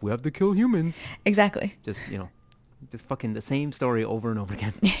to itself, we have to kill humans. Exactly. Just just fucking the same story over and over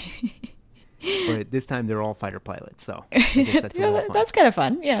again. But this time they're all fighter pilots, so I guess that's a little fun. That's kind of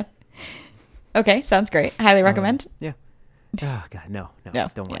fun. Yeah. Okay, sounds great. Highly recommend. Yeah. Oh god, no,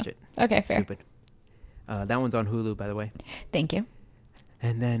 don't watch it. Okay, It's fair. stupid. That one's on Hulu, by the way. Thank you.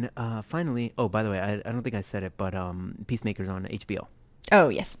 And then finally, oh, by the way, I don't think I said it, but Peacemaker's on HBO. Oh,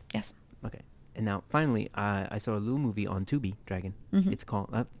 yes. Okay. And now finally, I saw a little movie on Tubi, Dragon. It's called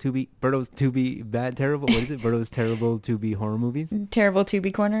Tubi, Berto's Tubi Bad Terrible. What is it? Berto's Terrible Tubi Horror Movies? Terrible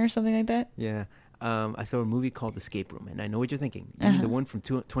Tubi Corner or something like that? Yeah. I saw a movie called Escape Room, and I know what you're thinking. You mean the one from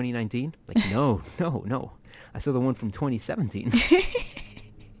 2019? Like, no. I saw the one from 2017.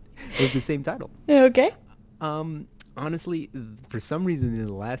 With the same title. Okay. Honestly, for some reason in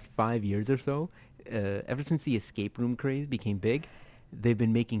the last 5 years or so, ever since the escape room craze became big, they've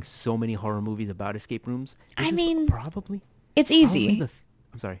been making so many horror movies about escape rooms. It's easy.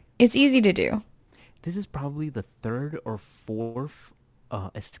 I'm sorry. It's easy to do. This is probably the third or fourth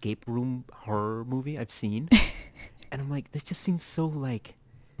escape room horror movie I've seen. And I'm like, this just seems so like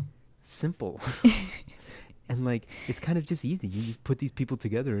simple. And like, it's kind of just easy. You just put these people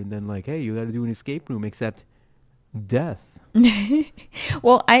together and then like, hey, you got to do an escape room except death.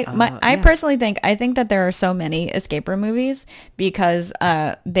 Well, I Yeah. personally think that there are so many escape room movies because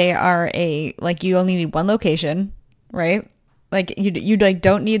they are like you only need one location, right? Like you like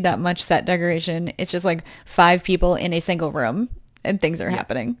don't need that much set decoration. It's just like five people in a single room and things are Yeah.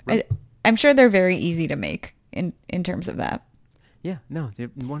 happening. Right. I'm sure they're very easy to make in terms of that. Yeah, no, you're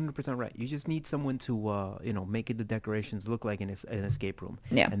 100% right. You just need someone to, make it the decorations look like an escape room.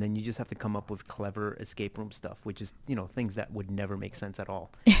 Yeah. And then you just have to come up with clever escape room stuff, which is, things that would never make sense at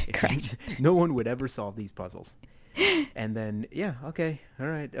all. Correct. No one would ever solve these puzzles. And then, yeah, okay, all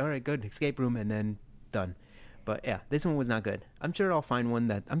right, good, escape room, and then done. But yeah, this one was not good. I'm sure I'll find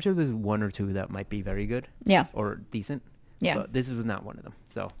one I'm sure there's one or two that might be very good. Yeah. Or decent. Yeah. But this was not one of them,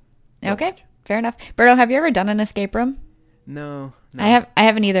 so. don't Okay. watch. Fair enough. Berto, have you ever done an escape room? No. I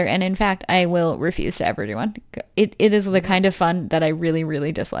haven't either, and in fact, I will refuse to ever do one. It is the kind of fun that I really,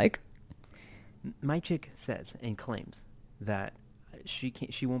 really dislike. My chick says and claims that she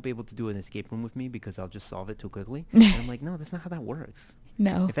won't be able to do an escape room with me because I'll just solve it too quickly. And I'm like, no, that's not how that works.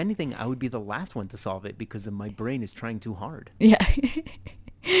 No. If anything, I would be the last one to solve it because my brain is trying too hard. Yeah.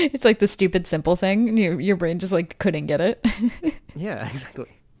 It's like the stupid simple thing. Your brain just like couldn't get it. Yeah, exactly.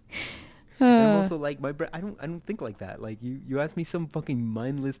 And I'm also like my brain. I don't think like that. Like you ask me some fucking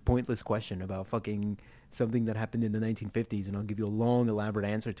mindless, pointless question about fucking something that happened in the 1950s, and I'll give you a long, elaborate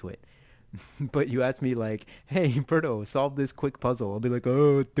answer to it. But you ask me like, hey, Berto, solve this quick puzzle. I'll be like,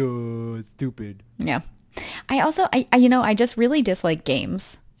 oh, duh, stupid. Yeah. I just really dislike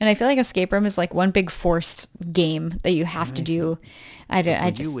games. And I feel like escape room is like one big forced game that you have to do. I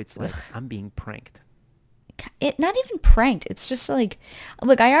For just, you, it's like I'm being pranked. not even pranked. It's just like,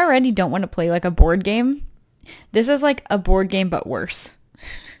 look, I already don't want to play like a board game. This is like a board game, but worse.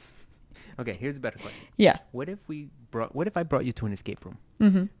 Okay, here's a better question. Yeah. What if I brought you to an escape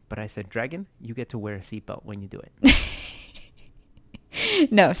room, but I said, Dragon, you get to wear a seatbelt when you do it.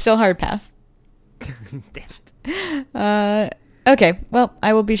 No, still hard pass. Damn it. Okay. Well,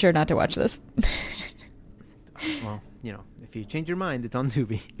 I will be sure not to watch this. Well, if you change your mind, it's on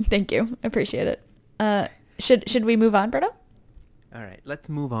Tubi. Thank you. Appreciate it. Should we move on, Berto? All right, let's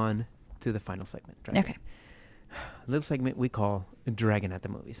move on to the final segment. Dragon. Okay. A little segment we call Dragon at the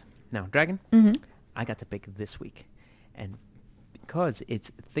Movies. Now, Dragon, I got to pick this week. And because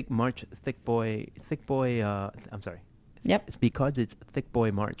it's Thick Boy, I'm sorry. Yep. It's because it's Thick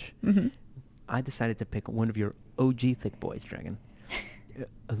Boy March. I decided to pick one of your OG Thick Boys, Dragon.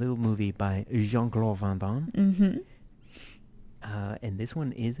 A little movie by Jean-Claude Van Damme. And this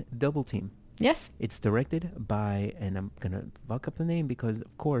one is Double Team. Yes. It's directed by, and I'm going to fuck up the name because,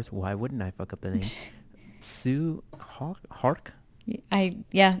 of course, why wouldn't I fuck up the name? Sue Hark?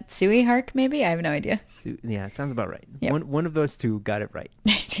 Sui Hark, maybe? I have no idea. Yeah, it sounds about right. Yep. One of those two got it right.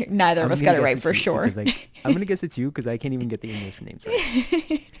 Neither of us got it right for sure. I'm going to guess it's you because I can't even get the English names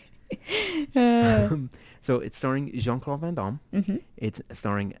right. So it's starring Jean-Claude Van Damme. It's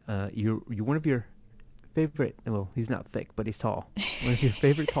starring one of your favorite, well, he's not thick, but he's tall. One of your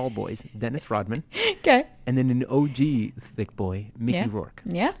favorite tall boys, Dennis Rodman. Okay. And then an OG thick boy, Mickey Rourke.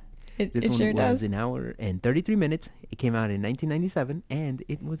 Yeah. This It one sure was does. an hour and 33 minutes. It came out in 1997, and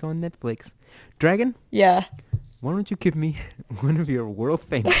it was on Netflix. Dragon, Yeah. why don't you give me one of your world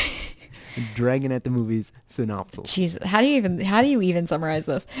famous Dragon at the Movies synopsis? Jesus, how do you even summarize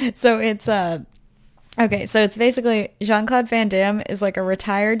this? So it's okay, so it's basically Jean-Claude Van Damme is like a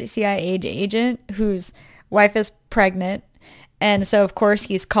retired CIA agent whose wife is pregnant, and so of course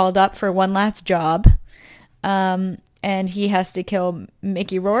he's called up for one last job. And he has to kill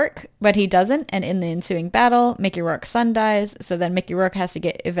Mickey Rourke, but he doesn't. And in the ensuing battle, Mickey Rourke's son dies. So then Mickey Rourke has to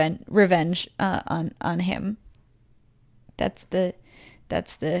get revenge on him. That's the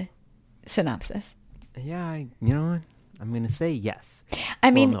synopsis. Yeah, you know what? I'm going to say yes.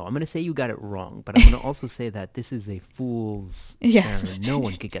 I mean, well, no, I'm going to say you got it wrong, but I'm going to also say that this is a fool's Yes. errand. No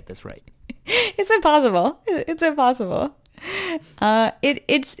one could get this right. it's impossible. It's impossible.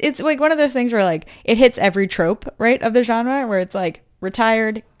 It's like one of those things where like it hits every trope, right, of the genre, where it's like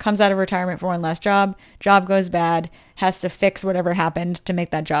retired, comes out of retirement for one last job goes bad, has to fix whatever happened to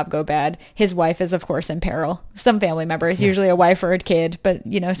make that job go bad. His wife is of course in peril. Some family members, usually a wife or a kid, but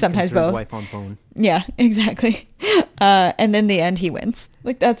sometimes Concerned both. wife on phone. Yeah, exactly. And then the end he wins.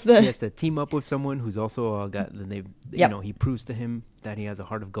 Like that's the He has to team up with someone who's also got Yep. he proves to him that he has a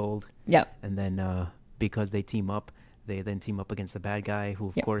heart of gold. Yep. And then because they team up, They then team up against the bad guy, who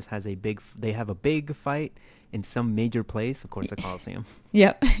of Yep. course has they have a big fight in some major place, of course the Coliseum.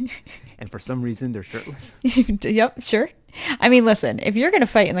 Yep. And for some reason they're shirtless. Yep, sure. I mean, listen, if you're going to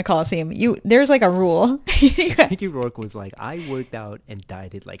fight in the Coliseum, there's like a rule. Mickey Rourke was like, I worked out and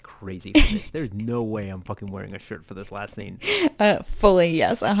dieted like crazy for this. There's no way I'm fucking wearing a shirt for this last scene. Fully,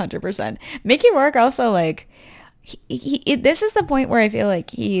 yes, 100%. Mickey Rourke also, like, this is the point where I feel like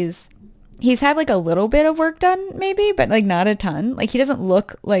he's had like a little bit of work done maybe, but like not a ton. Like he doesn't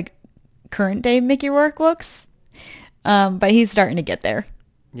look like current day Mickey Rourke looks, but he's starting to get there.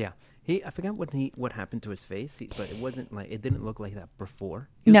 Yeah. I forgot what happened to his face, but it wasn't like, it didn't look like that before.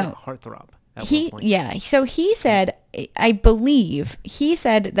 He was No. like a heartthrob at one point. Yeah. So he said, I believe he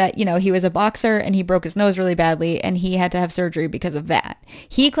said that, he was a boxer and he broke his nose really badly and he had to have surgery because of that.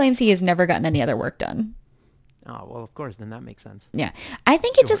 He claims he has never gotten any other work done. Oh, well, of course, then that makes sense. Yeah. I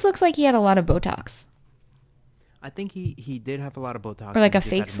think it just looks like he had a lot of Botox. I think he did have a lot of Botox. Or like and a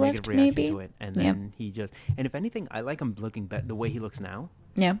he just had facelift, negative reaction maybe? to it, and Yeah. then and if anything, I like him looking better, the way he looks now,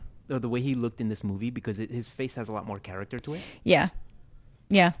 Yeah. or the way he looked in this movie, because his face has a lot more character to it, Yeah.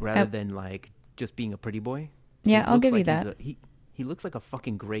 Yeah. rather than like just being a pretty boy. Yeah, It I'll looks give you like that. he looks like a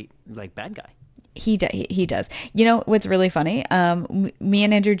fucking great like bad guy. He does. You know what's really funny? Me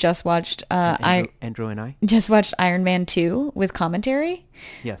and Andrew just watched Andrew and I. just watched Iron Man 2 with commentary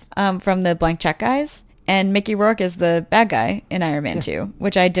Yes. from the Blank Check guys, and Mickey Rourke is the bad guy in Iron Man 2,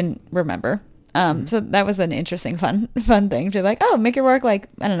 which I didn't remember. So that was an interesting fun thing to like, oh, Mickey Rourke, like,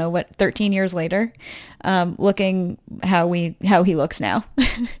 I don't know what, 13 years later, looking how he looks now,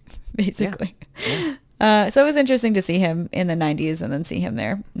 basically. Yeah. So it was interesting to see him in the 90s and then see him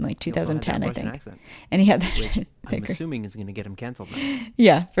there in like He also had that 2010, I Russian think. accent, And he had that. which I'm agree. assuming is going to get him canceled now.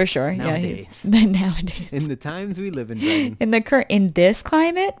 Yeah, for sure. Nowadays. Yeah, nowadays. In the times we live in, Dragon. In this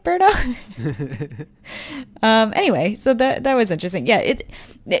climate, Berto. Anyway, so that was interesting. Yeah,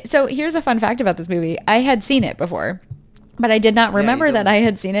 so here's a fun fact about this movie. I had seen it before, but I did not remember you that don't. I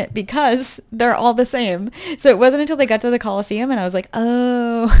had seen it because they're all the same. So it wasn't until they got to the Coliseum and I was like,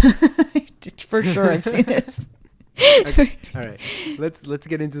 oh, for sure I've seen this. Okay, all right, let's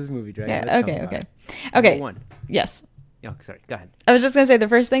get into this movie, Dragon. Yeah, Let's okay, talk about okay. it. Okay. Number one. Yes. Oh, sorry. Go ahead. I was just gonna say the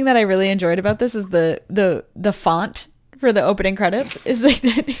first thing that I really enjoyed about this is the font for the opening credits is like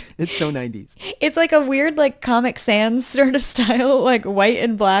that. It's so 90s. It's like a weird like Comic Sans sort of style, like white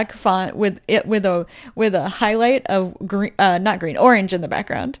and black font with a highlight of green, not green, orange in the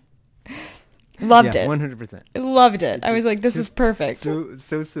background. Loved Yeah, it. 100%. Loved it. I was like, this is Just perfect.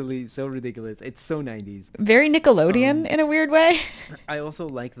 So silly, so ridiculous. It's so 90s. Very Nickelodeon in a weird way. I also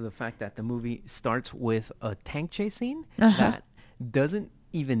like the fact that the movie starts with a tank chase scene Uh-huh. that doesn't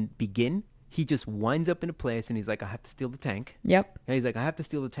even begin. He just winds up in a place and he's like, I have to steal the tank. Yep. And he's like, I have to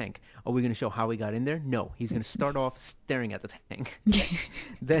steal the tank. Are we going to show how we got in there? No. He's going to start off staring at the tank.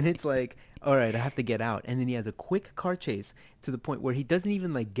 Then it's like, all right, I have to get out. And then he has a quick car chase to the point where he doesn't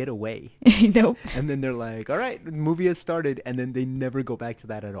even like get away. Nope. And then they're like, all right, the movie has started. And then they never go back to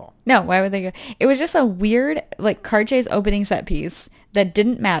that at all. No, why would they go? It was just a weird like car chase opening set piece that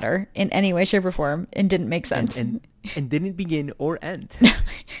didn't matter in any way, shape, or form and didn't make sense. And didn't begin or end.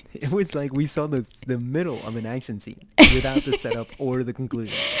 It was like we saw the middle of an action scene without the setup or the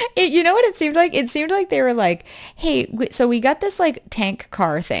conclusion. You know what it seemed like? It seemed like they were like, hey, so we got this like tank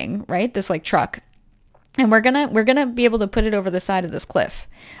car thing, right? This like truck. And we're gonna be able to put it over the side of this cliff.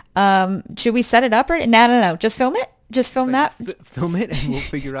 Should we set it up? Or no. Just film it. Just film that. Film it and we'll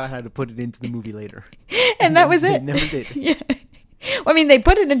figure out how to put it into the movie later. And that was They it. never did. Yeah. Well, I mean, they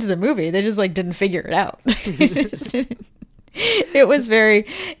put it into the movie. They just like didn't figure it out. It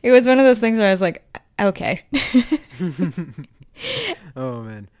was one of those things where I was like, okay. Oh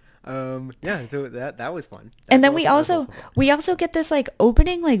man. Yeah, so that was fun. And then That's fun. we also get this like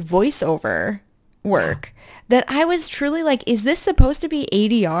opening like voiceover work that I was truly like, is this supposed to be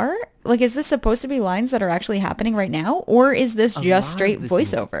ADR? Like, is this supposed to be lines that are actually happening right now? Or is this A lot just of straight this movie-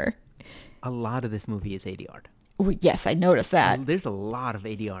 voiceover? A lot of this movie is ADR. Ooh, yes, I noticed that. There's a lot of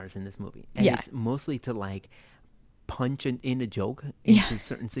ADRs in this movie. And Yeah. it's mostly to like punch in a joke into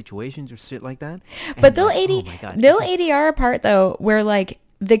certain situations or shit like that. But And, they'll like, oh my God. they'll ADR a part though where like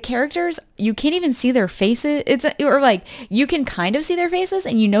the characters, you can't even see their faces. Or like you can kind of see their faces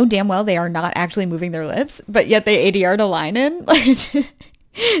and you know damn well they are not actually moving their lips, but yet they ADR'd a line in. Like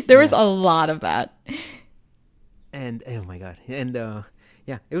there was a lot of that. And oh my God. And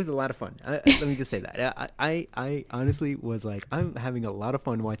Yeah, it was a lot of fun. Let me just say that. I honestly was like, I'm having a lot of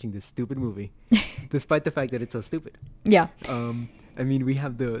fun watching this stupid movie, despite the fact that it's so stupid. Yeah. I mean, we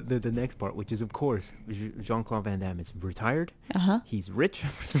have the next part, which is, of course, Jean-Claude Van Damme is retired. Uh-huh. He's rich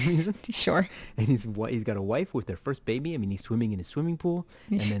for some reason. Sure. And he's got a wife with their first baby. I mean, he's swimming in his swimming pool.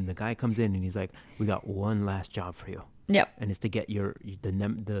 And then the guy comes in and he's like, we got one last job for you. Yep. And it's to get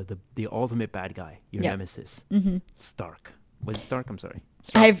the ultimate bad guy, your Yep. nemesis, Mm-hmm. Stark. Was it Stark? I'm sorry.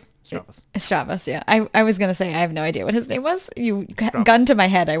 Stravos. Stravos, yeah. I was going to say I have no idea what his name was. You gun to my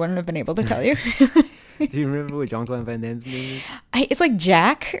head, I wouldn't have been able to tell you. Do you remember what Jean-Claude Van Damme's name is? It's like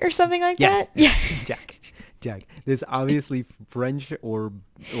Jack or something like Yes. that. Yeah. Jack. There's obviously French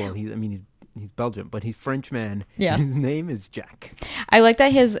he's Belgian, but he's French man. Yeah. His name is Jack. I like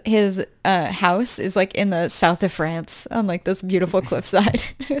that his house is like in the south of France on like this beautiful cliffside.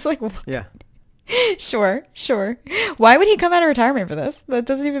 It's like, Yeah. Sure. Why would he come out of retirement for this? That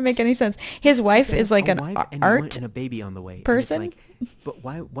doesn't even make any sense. His wife is like an art and a baby on the way. person. And it's like,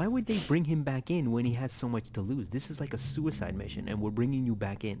 but why would they bring him back in when he has so much to lose? This is like a suicide mission, and we're bringing you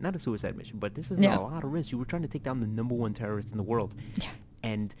back in. Not a suicide mission, but this is a lot of risk. You were trying to take down the #1 terrorist in the world. Yeah.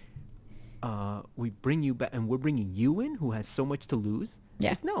 And we bring you back, and we're bringing you in, who has so much to lose.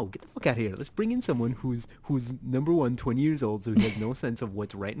 Yeah. Like, no, get the fuck out of here. Let's bring in someone who's #1, 20 years old, so he has no sense of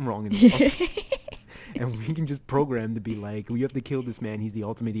what's right and wrong in the world. And we can just program to be like, we have to kill this man. He's the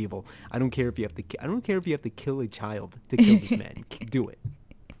ultimate evil. I don't care if you have to kill a child to kill this man. Do it.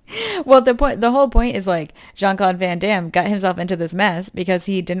 Well, the whole point is like Jean-Claude Van Damme got himself into this mess because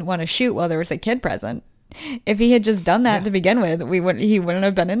he didn't want to shoot while there was a kid present. If he had just done that to begin with, he wouldn't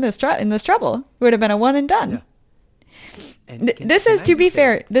have been in this trouble. It would have been a one and done. Yeah. To be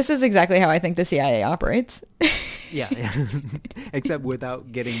fair, this is exactly how I think the CIA operates. Yeah. Except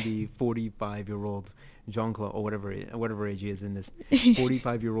without getting the 45-year-old Jean-Claude, or whatever age he is in this,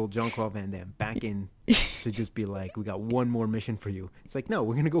 45-year-old Jean-Claude Van Damme back in to just be like, we got one more mission for you. It's like, no,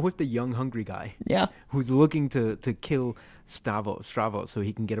 we're going to go with the young, hungry guy. Yeah. Who's looking to kill Stravos so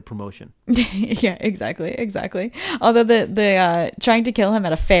he can get a promotion. Yeah, exactly. Although the trying to kill him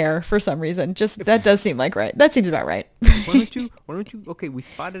at a fair for some reason, that does seem like right. That seems about right. Why don't you, okay, we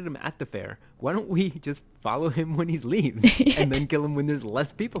spotted him at the fair. Why don't we just follow him when he's leaving and then kill him when there's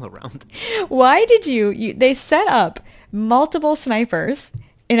less people around? Why did they set up multiple snipers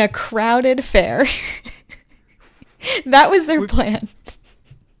in a crowded fair? That was their plan.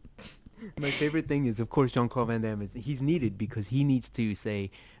 My favorite thing is, of course, Jean-Claude Van Damme he's needed because he needs to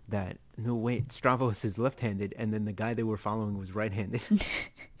say that, no, wait, Stravos is left-handed, and then the guy they were following was right-handed.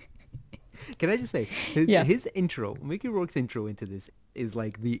 Can I just say, his intro, Mickey Rourke's intro into this is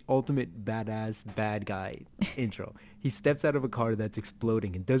like the ultimate badass bad guy intro. He steps out of a car that's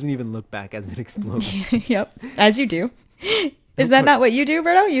exploding and doesn't even look back as it explodes. Yep, as you do. Is that not what you do,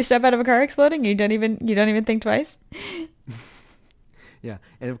 Berto? You step out of a car exploding, you don't even think twice? Yeah,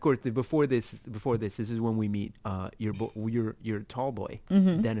 and of course, before this is when we meet your tall boy,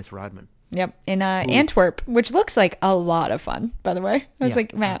 Dennis Rodman. Yep, in Antwerp, which looks like a lot of fun, by the way. I was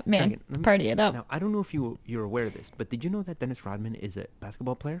like, man, party it up. Now, I don't know if you're aware of this, but did you know that Dennis Rodman is a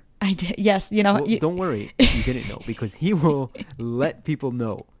basketball player? I did, yes. Well, don't worry if you didn't know, because he will let people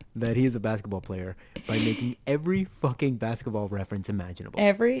know that he is a basketball player by making every fucking basketball reference imaginable.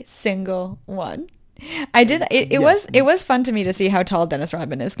 Every single one. I did. It was fun to me to see how tall Dennis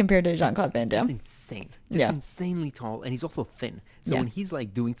Rodman is compared to Jean-Claude Van Damme. Just insane. Insanely tall, and he's also thin. So when he's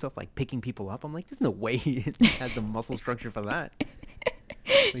like doing stuff like picking people up, I'm like, there's no way he has the muscle structure for that.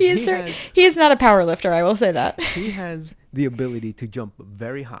 Like, he is not a power lifter, I will say that. He has the ability to jump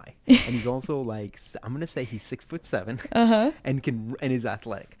very high, and he's also like, I'm gonna say he's 6'7", and is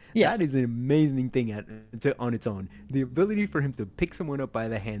athletic. Yes. That is an amazing thing on its own. The ability for him to pick someone up by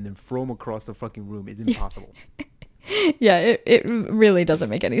the hand and throw him across the fucking room is impossible. Yeah, it really doesn't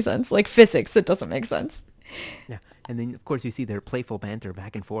make any sense. Like physics, it doesn't make sense. Yeah. And then, of course, you see their playful banter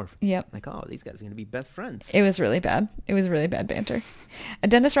back and forth. Yep. Like, oh, these guys are going to be best friends. It was really bad. It was really bad banter.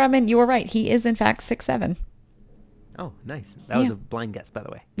 Dennis Rodman, you were right. He is, in fact, 6'7". Oh, nice. That was a blind guess, by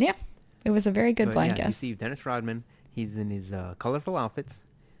the way. Yeah. It was a very good blind guess. You see Dennis Rodman. He's in his colorful outfits,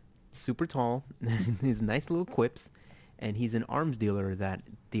 super tall, his nice little quips, and he's an arms dealer that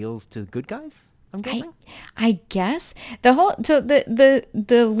deals to good guys, I'm guessing? I guess.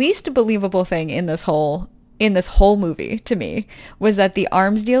 The least believable thing in this whole movie to me was that the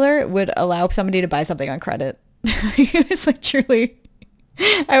arms dealer would allow somebody to buy something on credit. It was like truly,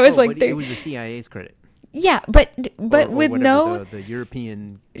 I was like, it was the CIA's credit. Yeah, but or with whatever, no the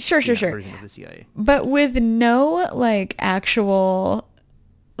European sure version of the CIA. But with no like actual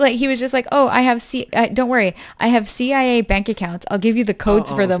like he was just like, oh, I have don't worry, I have CIA bank accounts. I'll give you the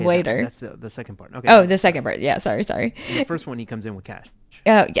codes for them okay, later. That's the second part. Okay. Oh, the second part. Yeah, sorry. In the first one, he comes in with cash.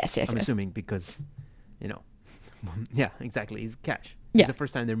 Oh, yes. I'm assuming because, you know, yeah, exactly. He's cash. Yeah. It's the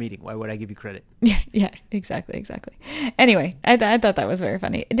first time they're meeting. Why would I give you credit? Yeah, exactly. Anyway, I thought that was very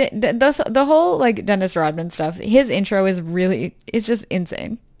funny. The whole like Dennis Rodman stuff, his intro is really, it's just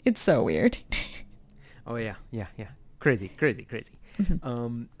insane. It's so weird. Oh yeah. Crazy.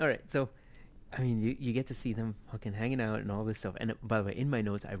 Mm-hmm. All right. So, I mean, you get to see them fucking hanging out and all this stuff. And by the way, in my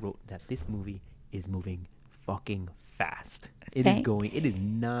notes, I wrote that this movie is moving fucking fast. It is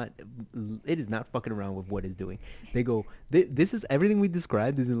not fucking around with what it's doing. They go, this is everything we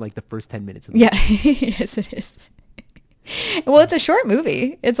described is in like the first 10 minutes of the movie. Yes, it is. Well, it's a short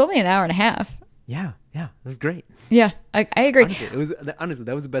movie. It's only an hour and a half. Yeah, it was great. Yeah, I agree. Honestly,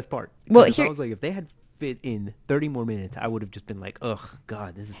 that was the best part. Well, I was like, if they had fit in 30 more minutes, I would have just been like, ugh,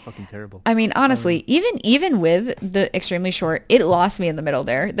 God, this is fucking terrible. I mean, honestly, even with the extremely short, it lost me in the middle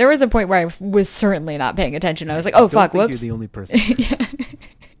there. There was a point where I was certainly not paying attention. I was like, oh, fuck, whoops. You're the only person.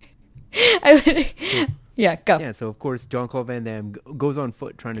 Yeah, go. Yeah, so of course, Jean-Claude Van Damme goes on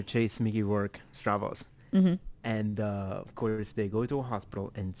foot trying to chase Mickey Rourke, Stavros. Mm-hmm. And, of course, they go to a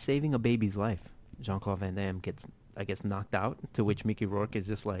hospital and saving a baby's life. Jean-Claude Van Damme gets, I guess, knocked out, to which Mickey Rourke is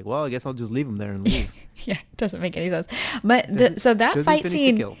just like, well, I guess I'll just leave him there and leave. Yeah, it doesn't make any sense. But so that fight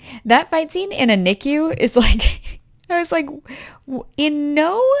scene in a NICU is like, I was like, in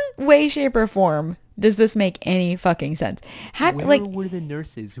no way, shape, or form does this make any fucking sense. Where were the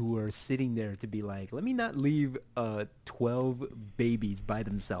nurses who were sitting there to be like, let me not leave 12 babies by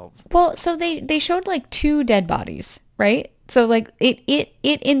themselves? Well, so they showed like 2 dead bodies, right? So like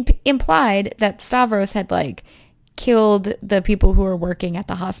it implied that Stavros had like killed the people who were working at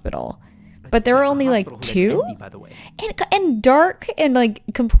the hospital. But there were only like 2, empty, by the way. And dark and like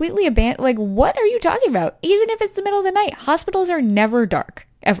completely abandoned. Like, what are you talking about? Even if it's the middle of the night, hospitals are never dark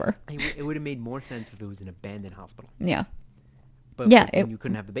ever. It would have made more sense if it was an abandoned hospital. Yeah. But you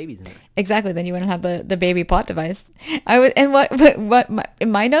couldn't have the babies in there. Exactly. Then you wouldn't have the baby plot device.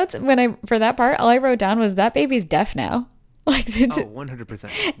 In my notes for that part, all I wrote down was that baby's deaf now. Like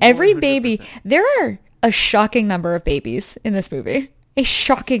 100%. Every baby. There are a shocking number of babies in this movie. A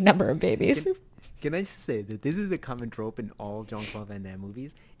shocking number of babies. Can I just say that this is a common trope in all Jean-Claude Van Damme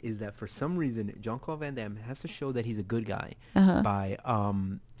movies, is that for some reason Jean-Claude Van Damme has to show that he's a good guy by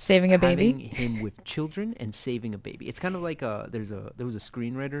saving a baby, having him with children and saving a baby. It's kind of like there was a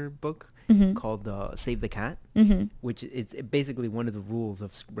screenwriter book called Save the Cat, which is basically one of the rules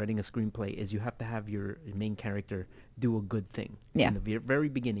of writing a screenplay is you have to have your main character do a good thing in the very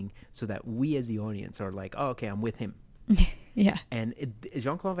beginning, so that we as the audience are like, oh, okay, I'm with him. Yeah. And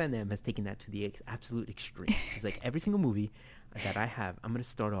Jean-Claude Van Damme has taken that to the absolute extreme. It's like every single movie that I have, I'm going to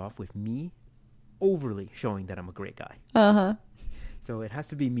start off with me overly showing that I'm a great guy. Uh-huh. So it has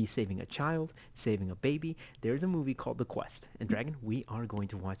to be me saving a child, saving a baby. There's a movie called The Quest. And Dragon, we are going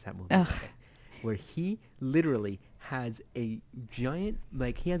to watch that movie today, where he literally has a giant,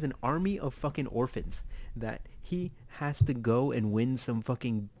 like he has an army of fucking orphans that he has to go and win some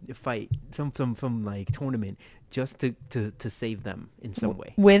fucking fight, some like tournament just to save them in some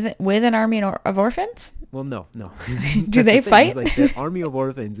way. With an army of orphans? Well, no. Do they fight? Like the army of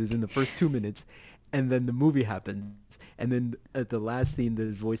orphans is in the first 2 minutes, and then the movie happens, and then at the last scene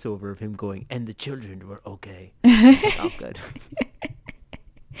there's voiceover of him going, and the children were okay. Oh, good.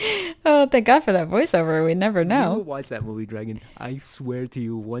 Oh, thank God for that voiceover. We never know. You will watch that movie, Dragon. I swear to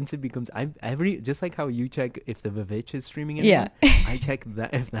you, once it becomes, just like how you check if the Vivitch is streaming anywhere, I check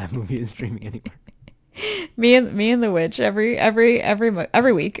that if that movie is streaming anywhere. Me and the witch every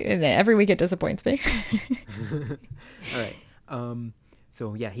week. And every week it disappoints me. All right.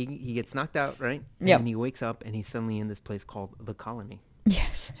 So yeah, he gets knocked out, right? Yeah. And he wakes up and he's suddenly in this place called the Colony.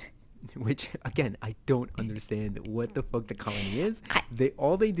 Yes. Which again, I don't understand what the fuck the Colony is.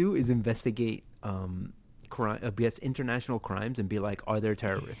 All they do is investigate international crimes and be like, are there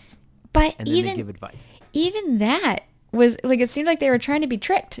terrorists? But and then they give advice. Even that was like, it seemed like they were trying to be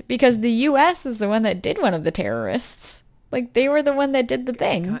tricked because the U.S. is the one that did one of the terrorists. Like they were the one that did the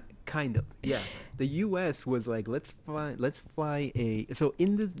thing. Kind of, yeah. The U.S. was like, let's fly a. So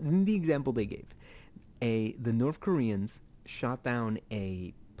in the example they gave, the North Koreans shot down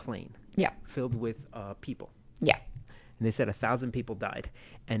a plane. Yeah. Filled with people. Yeah. And they said 1,000 people died,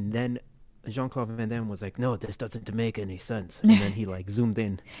 and then Jean-Claude Van Damme was like, no, this doesn't make any sense. And then he like zoomed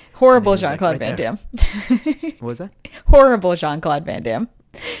in. Horrible Jean-Claude Van Damme. What was that? Horrible Jean-Claude Van Damme.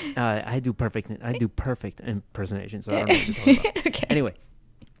 I do perfect impersonation, so I don't know what you're talking about. Okay. Anyway,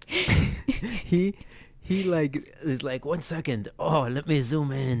 he he like is like 1 second. Oh, let me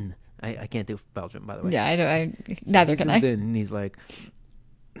zoom in. I can't do Belgium, by the way. Yeah, I don't. So Neither he can zooms I. in and he's like,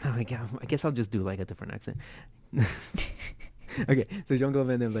 oh, I guess I'll just do like a different accent. Okay, so Jean-Claude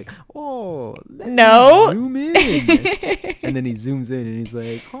Van Damme's like, oh, let me No. zoom in. And then he zooms in and he's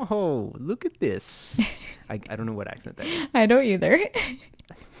like, oh, look at this. I don't know what accent that is. I don't either.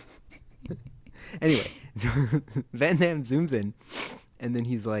 Anyway, Van Damme zooms in and then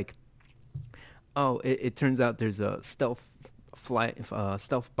he's like, oh, it turns out there's a stealth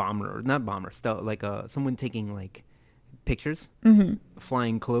bomber, or not bomber, stealth, like someone taking like pictures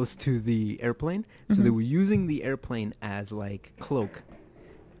flying close to the airplane. So they were using the airplane as like cloak,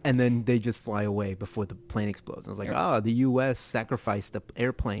 and then they just fly away before the plane explodes. I was like, the U.S. sacrificed the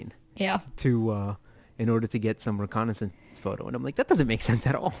airplane Yeah. to in order to get some reconnaissance photo, and I'm like, that doesn't make sense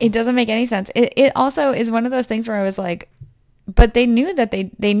at all. It doesn't make any sense. It also is one of those things where I was like, but they knew that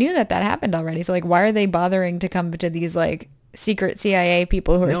they knew that happened already. So like, why are they bothering to come to these like secret CIA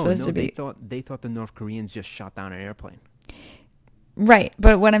people who are supposed to be? They thought the North Koreans just shot down an airplane. Right.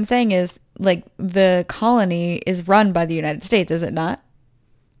 But what I'm saying is like the colony is run by the United States, is it not?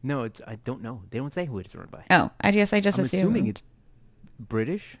 No, I don't know. They don't say who it's run by. Oh, I guess I just I'm assumed. assuming it's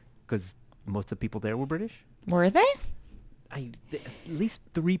British because most of the people there were British. Were they? At least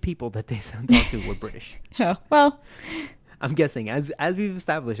 3 people that they talked to were British. Oh, well. I'm guessing. As we've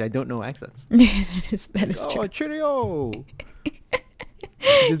established, I don't know accents. that is Oh, true. cheerio!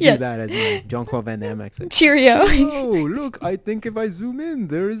 Just Yeah. do that as my Jean-Claude Van Damme accent. Cheerio. Oh, look, I think if I zoom in,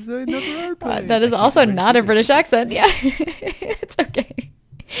 there is another airplane. That is I can't also do not a British accent. Yeah. It's okay.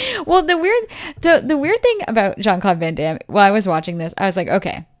 Well, the weird thing about Jean-Claude Van Damme, while I was watching this, I was like,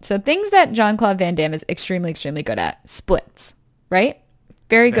 okay, so things that Jean-Claude Van Damme is extremely, extremely good at. Splits, right?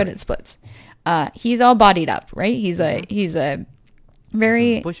 Very good at splits. He's all bodied up, right? He's a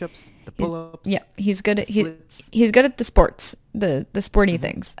very Push-ups, the pull-ups. yeah. He's good at splits. he's good at the sports, the sporty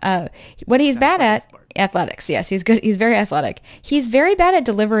things. What he's bad at, Athletic sport. athletics. Yes, he's good. He's very athletic. He's very bad at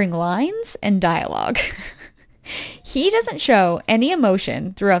delivering lines and dialogue. He doesn't show any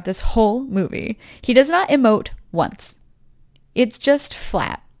emotion throughout this whole movie. He does not emote once. It's just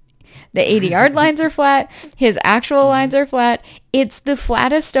flat. The 80-yard lines are flat. His actual lines are flat. It's the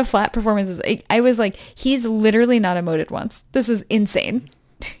flattest of flat performances. I was like, he's literally not emoted once. This is insane.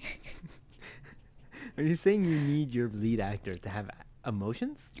 Are you saying you need your lead actor to have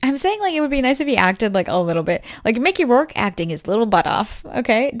emotions? I'm saying like it would be nice if he acted like a little bit. Like Mickey Rourke acting his little butt off.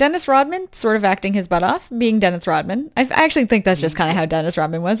 Okay. Dennis Rodman sort of acting his butt off, being Dennis Rodman. I actually think that's just kind of how Dennis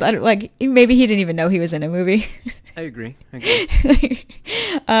Rodman was. I don't, like maybe he didn't even know he was in a movie. I agree.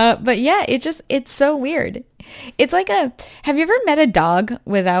 But yeah, it's so weird. It's like have you ever met a dog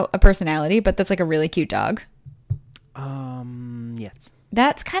without a personality, but that's like a really cute dog? Yes.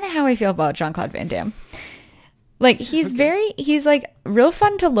 That's kind of how I feel about Jean-Claude Van Damme. Like he's like real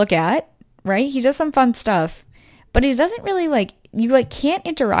fun to look at, right? He does some fun stuff, but he doesn't really like, you like can't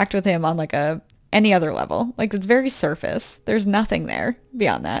interact with him on like any other level. Like it's very surface. There's nothing there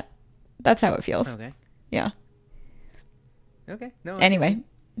beyond that. That's how it feels. Okay. Yeah. Okay. No. Anyway,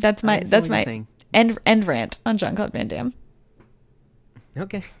 that's my end rant on Jean-Claude Van Damme.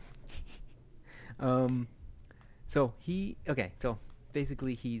 Okay. So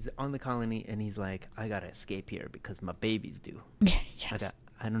basically he's on the colony and he's like, I gotta escape here because my baby's due. Yes.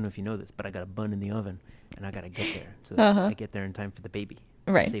 I don't know if you know this, but I got a bun in the oven and I gotta get there so that I get there in time for the baby.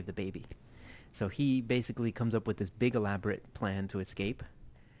 Right. Save the baby. So he basically comes up with this big elaborate plan to escape,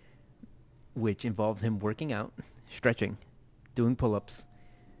 which involves him working out, stretching, doing pull-ups,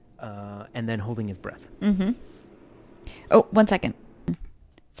 and then holding his breath. Mm-hmm. Oh, 1 second.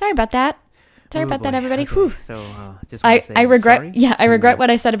 Sorry about that. Sorry about that, everybody. Okay. Whew. So, just want to say I regret. sorry Yeah, I regret what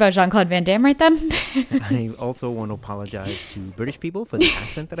I said about Jean-Claude Van Damme right then. I also want to apologize to British people for the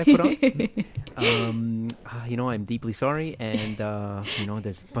accent that I put on. I'm deeply sorry, and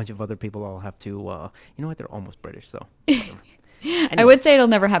there's a bunch of other people I'll have to. They're almost British, so. Whatever. I Anyway. would say it'll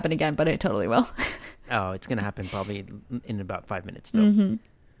never happen again, but it totally will. Oh, it's gonna happen probably in about 5 minutes. So. Mm-hmm.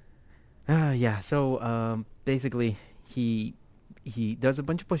 Yeah. So basically, he does a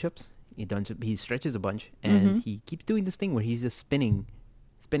bunch of push-ups. He stretches a bunch, and he keeps doing this thing where he's just spinning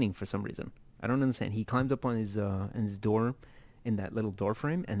for some reason. I don't understand. He climbs up on his door, in that little door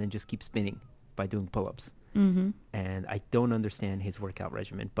frame, and then just keeps spinning by doing pull-ups. Mm-hmm. And I don't understand his workout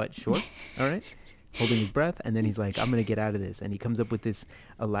regimen, but sure, all right. Holding his breath, and then he's like, I'm gonna get out of this, and he comes up with this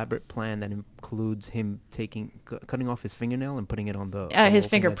elaborate plan that includes him cutting off his fingernail and putting it on the his hole thing that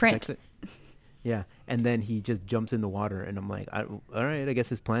fingerprint. detects it. Yeah, and then he just jumps in the water, and I'm like, all right, I guess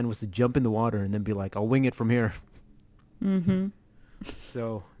his plan was to jump in the water and then be like, I'll wing it from here. Mm-hmm.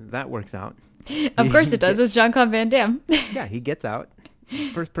 So that works out. Of course He it does. get- It's Jean-Claude Van Damme. yeah, he gets out.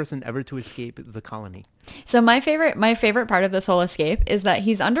 First person ever to escape the colony. So my favorite part of this whole escape is that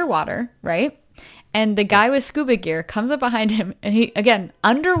he's underwater, right? And the guy with scuba gear comes up behind him and he, again,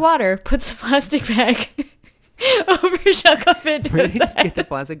 underwater, puts a plastic bag over Jean-Claude Van Where did he Damme's get head. the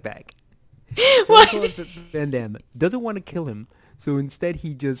plastic bag? What? Jean-Claude Van Damme doesn't want to kill him, so instead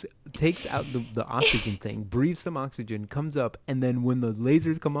he just takes out the oxygen thing, breathes some oxygen, comes up, and then when the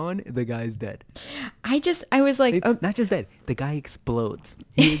lasers come on, the guy's dead. I was like, oh, Not just dead, the guy explodes.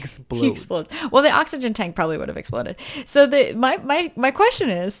 He explodes. he explodes. Well, the oxygen tank probably would have exploded. So my question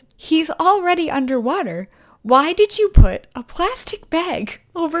is, he's already underwater. Why did you put a plastic bag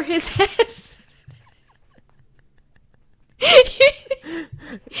over his head?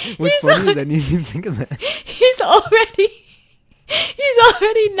 What's He's funny is al- I didn't even think of that. he's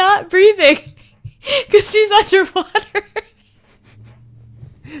already not breathing because he's underwater.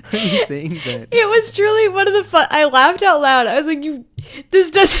 Are you saying that? It was truly one of the fun. I laughed out loud. I was like, this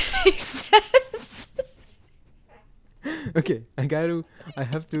doesn't make sense. Okay, I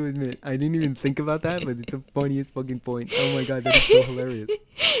have to admit, I didn't even think about that, but it's the funniest fucking point. Oh my god, that is so hilarious.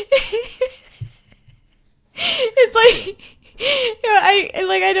 It's like,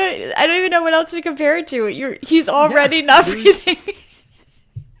 I don't even know what else to compare it to. He's already not breathing.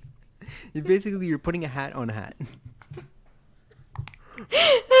 You're putting a hat on a hat.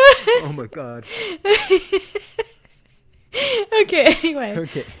 Oh my god. Okay, anyway.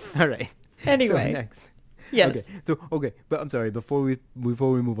 Okay, all right. Anyway. So next. Yes. Okay, but I'm sorry. Before we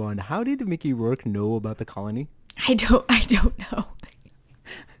move on, how did Mickey Rourke know about the colony? I don't know.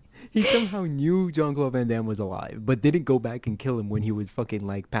 He somehow knew Jean-Claude Van Damme was alive, but didn't go back and kill him when he was fucking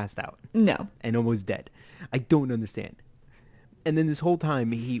like passed out No. and almost dead. I don't understand. And then this whole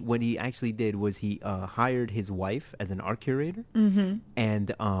time, what he actually did was he hired his wife as an art curator,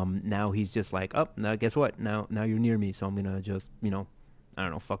 and now he's just like, oh, now guess what? Now you're near me, so I'm gonna just I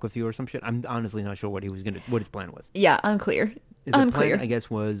don't know, fuck with you or some shit. I'm honestly not sure what his plan was. Yeah, unclear. The Unclear. plan, I guess,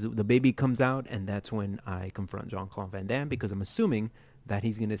 was the baby comes out, and that's when I confront Jean-Claude Van Damme because I'm assuming that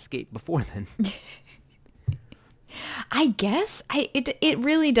he's gonna escape before then. I guess it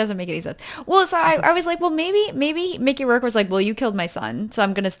really doesn't make any sense. Well, so I was like, well, maybe Mickey Rourke was like, well, you killed my son, so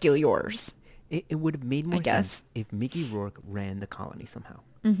I'm gonna steal yours. It would have made more guess. sense if Mickey Rourke ran the colony somehow.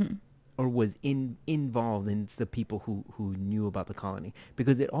 Mm-hmm. Or was involved in the people who knew about the colony.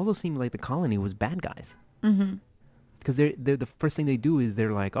 Because it also seemed like the colony was bad guys. Mm-hmm. Because they're the first thing they do is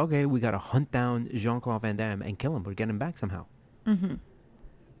they're like, okay, we got to hunt down Jean-Claude Van Damme and kill him or get him back somehow. Mm-hmm.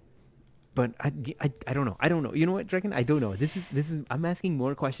 But I don't know. I don't know. You know what, Dragon? I don't know. This is. I'm asking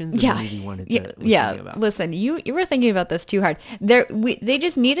more questions than maybe wanted to. was thinking about. Listen, you were thinking about this too hard. They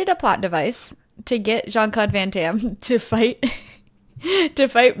just needed a plot device to get Jean-Claude Van Damme to fight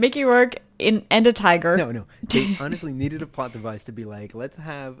Mickey Rourke and a tiger. No. They honestly needed a plot device to be like, let's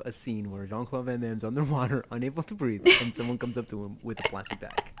have a scene where Jean-Claude Van Damme's underwater, unable to breathe, and someone comes up to him with a plastic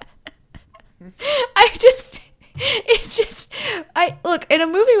bag. I look, in a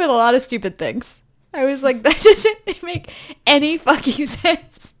movie with a lot of stupid things, I was like, that doesn't make any fucking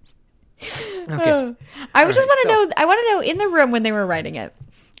sense. Okay. I just Alright, want to know, I want to know in the room when they were writing it,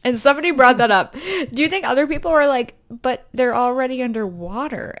 and somebody brought that up. Do you think other people were like, but they're already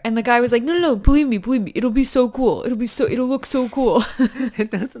underwater? And the guy was like, no, believe me, it'll be so cool. It'll look so cool.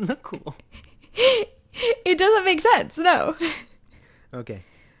 It doesn't look cool. It doesn't make sense. No. Okay.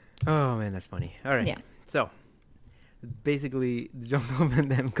 Oh man, that's funny. All right. Yeah. So, basically, Jean-Claude Van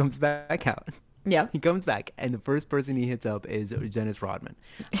Damme comes back out. Yeah. He comes back, and the first person he hits up is Dennis Rodman.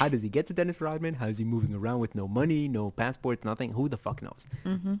 How does he get to Dennis Rodman? How is he moving around with no money, no passports, nothing? Who the fuck knows?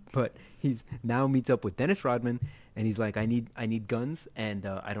 Mm-hmm. But he's now meets up with Dennis Rodman, and he's like, I need guns, and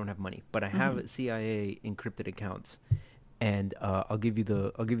I don't have money, but I have CIA encrypted accounts, and I'll give you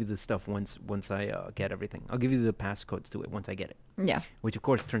the stuff once I get everything. I'll give you the passcodes to it once I get it. Yeah. Which of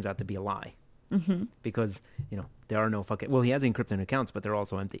course turns out to be a lie. Mm-hmm. Because, there are no fucking... Well, he has encrypted accounts, but they're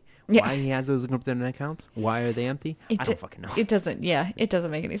also empty. Yeah. Why he has those encrypted accounts? Why are they empty? I don't fucking know. It doesn't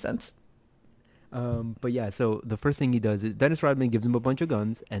make any sense. But yeah, so the first thing he does is Dennis Rodman gives him a bunch of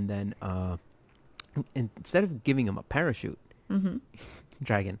guns, and then instead of giving him a parachute,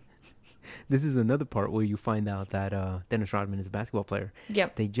 Dragon, this is another part where you find out that Dennis Rodman is a basketball player.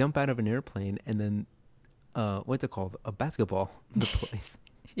 Yep. They jump out of an airplane, and then, what's it called? A basketball deploys.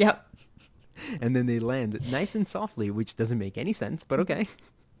 Yep. And then they land nice and softly, which doesn't make any sense, but okay.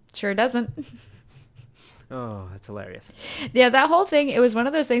 Sure doesn't. Oh, that's hilarious. Yeah, that whole thing, it was one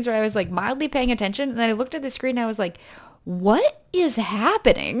of those things where I was like mildly paying attention, and then I looked at the screen and I was like, what is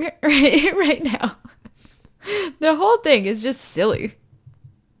happening right now? The whole thing is just silly.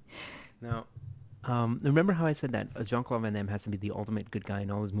 Now, remember how I said that Jean-Claude Van Damme has to be the ultimate good guy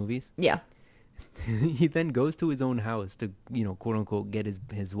in all his movies? Yeah. He then goes to his own house to, quote unquote, get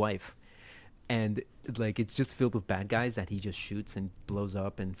his wife. And like it's just filled with bad guys that he just shoots and blows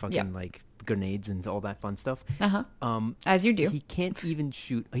up and fucking like grenades and all that fun stuff. As you do. He can't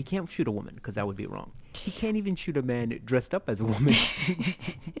shoot a woman because that would be wrong. He can't even shoot a man dressed up as a woman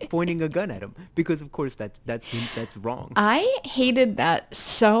pointing a gun at him because of course that's wrong. I hated that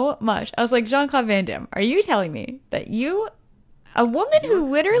so much. I was like, Jean-Claude Van Damme, are you telling me that a woman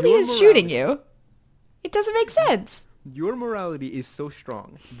who literally is shooting you, it doesn't make sense. Your morality is so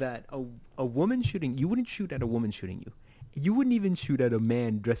strong that a woman shooting, you wouldn't shoot at a woman shooting you. You wouldn't even shoot at a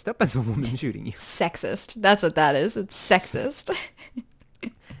man dressed up as a woman shooting you. Sexist. That's what that is. It's sexist.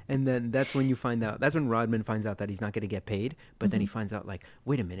 And then that's when Rodman finds out that he's not going to get paid. But then he finds out like,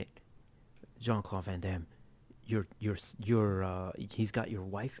 wait a minute, Jean-Claude Van Damme, he's got your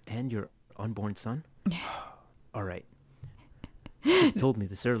wife and your unborn son. All right. You told me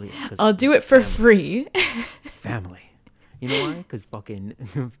this earlier. I'll do it for free. Family. You know why? Because fucking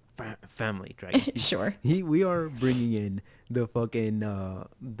family, right? Sure. We are bringing in the fucking,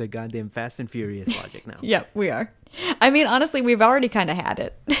 the goddamn Fast and Furious logic now. Yep, we are. I mean, honestly, we've already kind of had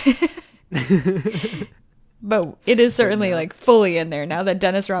it. But it is certainly like fully in there now that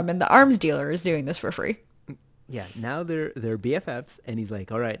Dennis Rodman, the arms dealer, is doing this for free. Yeah, now they're BFFs, and he's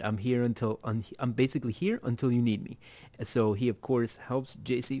like, all right, I'm basically here until you need me. So he, of course, helps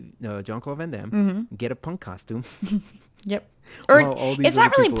Jean-Claude Van Damme get a punk costume. Yep. Or it's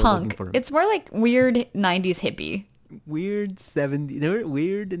not really punk. It's more like weird 90s hippie. Weird 70s,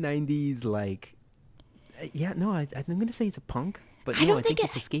 weird 90s, like, I'm going to say it's a punk, but no, I think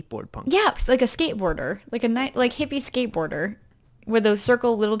it's a skateboard punk. Yeah, it's like a skateboarder, like hippie skateboarder. With those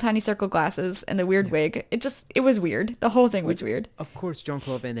little tiny circle glasses and the weird wig. It was weird. The whole thing was weird. Of course,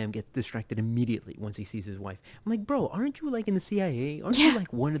 Jean-Claude Van Damme gets distracted immediately once he sees his wife. I'm like, bro, aren't you like in the CIA? Aren't you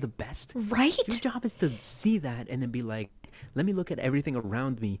like one of the best? Right? Your job is to see that and then be like, let me look at everything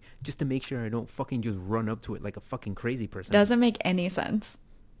around me just to make sure I don't fucking just run up to it like a fucking crazy person. Doesn't make any sense.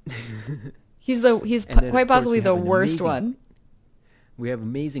 He's quite possibly the worst one. We have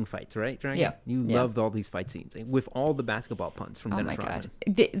amazing fights, right, Dragon? Yeah. You loved all these fight scenes with all the basketball puns from Dennis Rodman. Oh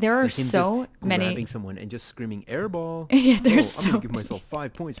my God. There are so many. Grabbing someone and just screaming, air ball. Yeah, I'm going to give myself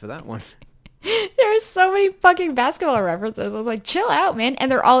 5 points for that one. There's so many fucking basketball references. I was like, chill out, man.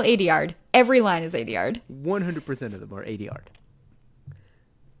 And they're all 80-yard. Every line is 80-yard. 100% of them are 80-yard.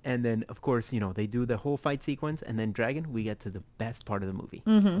 And then, of course, they do the whole fight sequence. And then, Dragon, we get to the best part of the movie.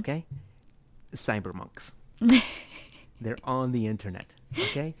 Okay? Cyber monks. They're on the internet,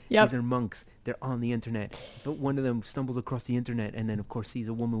 okay? Yep. These are monks. They're on the internet. But one of them stumbles across the internet and then, of course, sees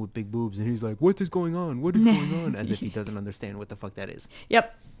a woman with big boobs. And he's like, what is going on? What is going on? As if he doesn't understand what the fuck that is.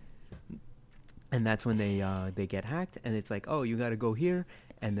 Yep. And that's when they get hacked. And it's like, oh, you got to go here.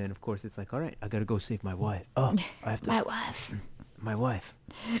 And then, of course, it's like, all right, I got to go save my wife. Oh, I have to. My wife. My wife.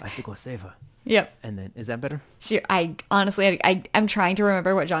 I have to go save her. Yep. And then, is that better? I honestly, I'm trying to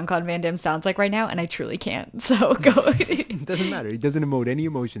remember what Jean-Claude Van Damme sounds like right now, and I truly can't. So go. It doesn't matter. He doesn't emote any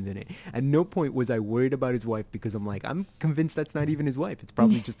emotions in it. At no point was I worried about his wife because I'm like, I'm convinced that's not even his wife. It's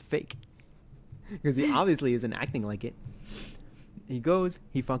probably just fake. Because he obviously isn't acting like it. He goes,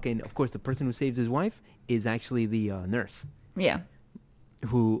 of course, the person who saves his wife is actually the nurse. Yeah.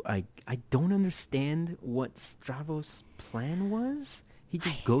 Who I don't understand what Stravos' plan was. He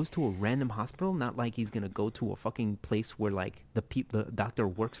just goes to a random hospital, not like he's going to go to a fucking place where, like, the doctor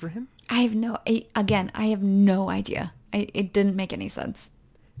works for him. I have no idea. It didn't make any sense.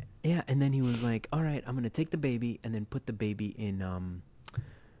 Yeah, and then he was like, all right, I'm going to take the baby and then put the baby in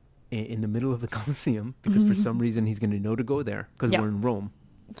the middle of the Colosseum because for some reason he's going to know to go there because we're in Rome.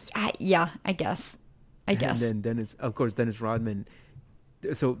 Yeah, I guess. And then Dennis Rodman.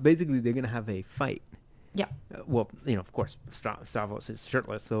 So basically they're going to have a fight. Yeah. Of course, Stavros is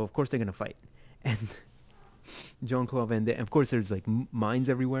shirtless, so of course they're going to fight. And Jean-Claude Van Damme, of course there's like mines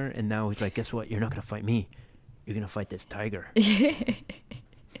everywhere, and now he's like, guess what? You're not going to fight me. You're going to fight this tiger.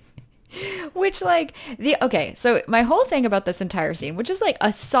 Which so my whole thing about this entire scene, which is like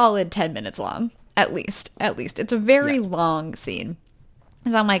a solid 10 minutes long, at least. It's a very long scene.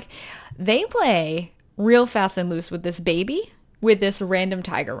 So I'm like, they play real fast and loose with this baby, with this random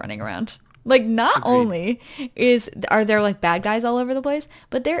tiger running around. Like, not only are there like bad guys all over the place,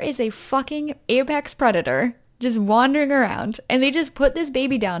 but there is a fucking apex predator just wandering around, and they just put this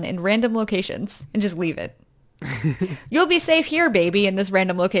baby down in random locations and just leave it. You'll be safe here, baby, in this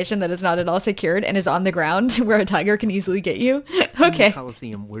random location that is not at all secured and is on the ground where a tiger can easily get you. In the Okay.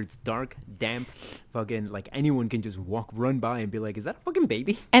 Coliseum, where it's dark, damp, fucking, like, anyone can just run by and be like, is that a fucking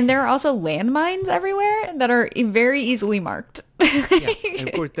baby? And there are also landmines everywhere that are very easily marked. Yeah. And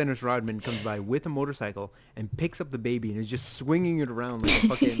of course, Dennis Rodman comes by with a motorcycle and picks up the baby and is just swinging it around like a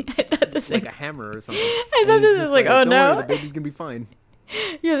fucking, I thought the same. like a hammer or something. I And thought he's this just was like, oh "Don't no. worry, the baby's gonna be fine."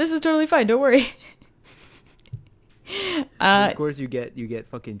 Yeah, this is totally fine. Don't worry. And of course, you get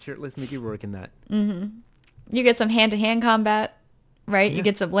fucking shirtless Mickey Rourke in that. You get some hand-to-hand combat, right? You Yeah.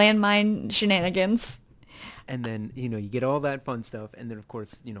 get some landmine shenanigans. And then, you get all that fun stuff. And then, of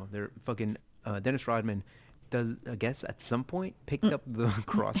course, they're fucking, Dennis Rodman does, I guess, at some point, picked up the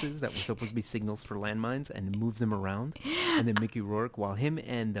crosses that were supposed to be signals for landmines and moves them around. And then Mickey Rourke, while him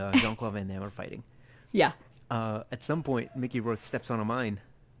and Jean-Claude Van Damme are fighting, Yeah. at some point, Mickey Rourke steps on a mine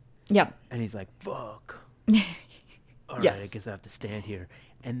Yep. and he's like, fuck. All right, Yes. I guess I have to stand here.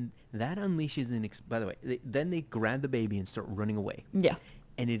 And that unleashes by the way, then they grab the baby and start running away. Yeah.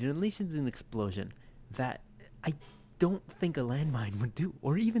 And it unleashes an explosion that I don't think a landmine would do,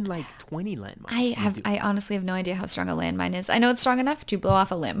 or even like 20 landmines would do. I honestly have no idea how strong a landmine is. I know it's strong enough to blow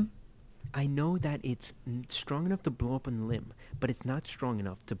off a limb. I know that it's strong enough to blow up a limb, but it's not strong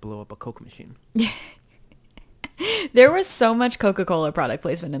enough to blow up a Coke machine. There was so much Coca-Cola product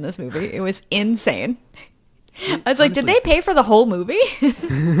placement in this movie. It was insane. I was like, did Honestly, they pay for the whole movie?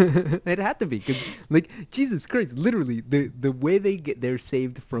 it had to be, because, like, Jesus Christ, literally, the way they're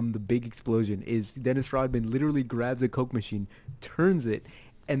saved from the big explosion is Dennis Rodman literally grabs a Coke machine, turns it,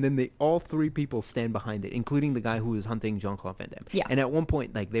 and then all three people stand behind it, including the guy who was hunting Jean-Claude Van Damme. Yeah. And at one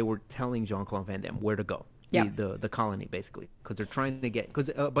point, like, they were telling Jean-Claude Van Damme where to go. Yeah. The colony, basically, because they're trying to because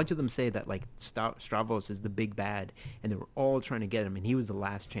a bunch of them say that, like, Stavros is the big bad, and they were all trying to get him, and he was the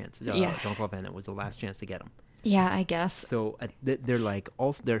last chance. Yeah. Jean-Claude Van Damme was the last chance to get him. Yeah, I guess. So they're like,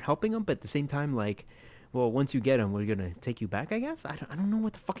 also they're helping him, but at the same time, like, well, once you get him, we're gonna take you back, I guess. I don't know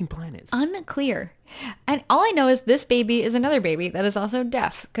what the fucking plan is. Unclear. And all I know is this baby is another baby that is also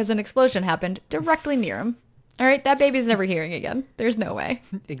deaf because an explosion happened directly near him. All right, that baby's never hearing again. There's no way.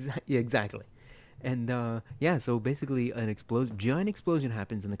 Exactly. Exactly. And yeah, so basically an giant explosion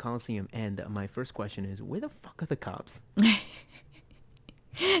happens in the Coliseum, and my first question is, where the fuck are the cops?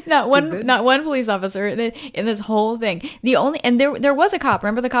 Not one police officer in this whole thing. There was a cop.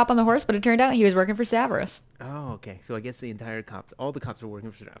 Remember the cop on the horse? But it turned out he was working for Stavros. Oh, okay. So I guess all the cops are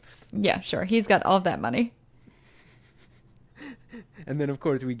working for Stavros. Yeah, sure. He's got all of that money. And then, of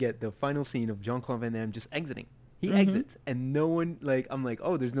course, we get the final scene of Jean-Claude Van Damme just exiting. He Mm-hmm. exits, and no one, like, I'm like,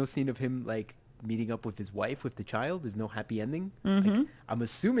 oh, there's no scene of him, like, meeting up with his wife, with the child. There's no happy ending. Mm-hmm. Like, I'm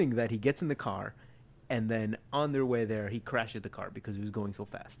assuming that he gets in the car, and then on their way there, he crashes the car because he was going so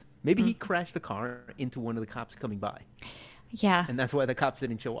fast. Maybe he crashed the car into one of the cops coming by, Yeah, and that's why the cops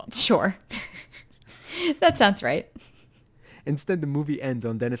didn't show up. sure. That sounds right. Instead, the movie ends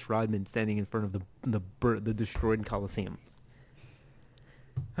on Dennis Rodman standing in front of the destroyed Coliseum.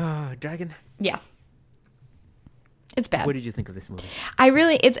 Dragon, Yeah. It's bad. what did you think of this movie? I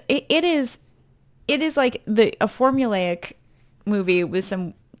really, it is like a formulaic movie with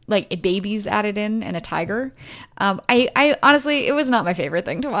some like babies added in and a tiger. I honestly, it was not my favorite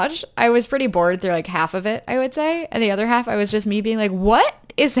thing to watch. I was pretty bored through like half of it, I would say. And the other half, I was just me being like, what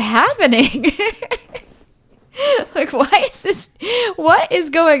is happening? Like, why is this? What is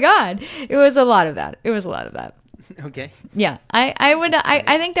going on? It was a lot of that. Okay. Yeah.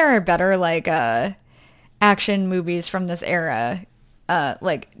 I think there are better like, action movies from this era.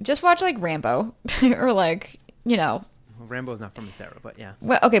 Like just watch like Rambo or like, Well, Rambo's not from this era, but yeah.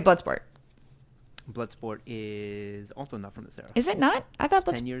 well, okay, Bloodsport. Bloodsport is also not from this era. Is it not? I thought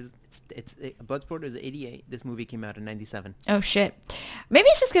 10 years. Bloodsport is 88. This movie came out in 97. Oh shit. Maybe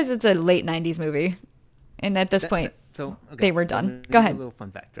it's just because it's a late 90s movie. And at this point, So okay, they were so done. I'm gonna Go give you ahead. A little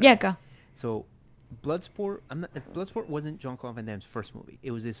fun fact. Right? Yeah, go. So, Bloodsport. Bloodsport wasn't Jean-Claude Van Damme's first movie. It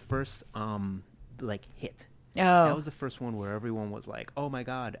was his first like hit. That Oh, was the first one where everyone was like, "Oh my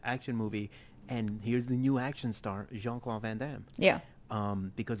god, action movie!" And here's the new action star, Jean-Claude Van Damme. yeah.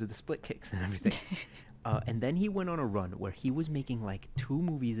 Because of the split kicks and everything. And then he went on a run where he was making like 2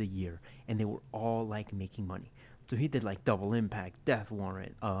 movies a year, and they were all like making money. So he did like Double Impact, Death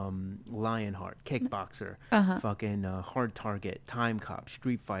Warrant, Lionheart, Kickboxer, fucking Hard Target, Time Cop,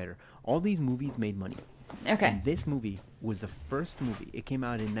 Street Fighter. All these movies made money. Okay. And this movie was the first movie. It came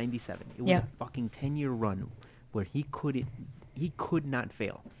out in 97. It was Yeah. a fucking 10-year run where he could not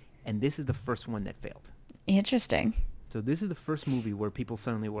fail. And this is the first one that failed. Interesting. So this is the first movie where people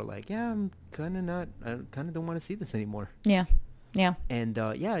suddenly were like, yeah, I kind of don't want to see this anymore. Yeah. Yeah. And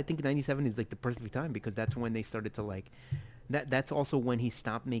yeah, I think 97 is like the perfect time because that's when they started to like that's also when he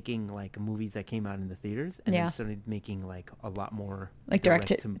stopped making like movies that came out in the theaters and Yeah. then started making like a lot more Like direct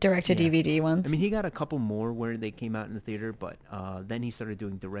to yeah. DVD ones. I mean, he got a couple more where they came out in the theater, but then he started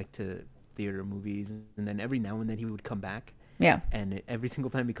doing direct to theater movies, and then every now and then he would come back. Yeah. And every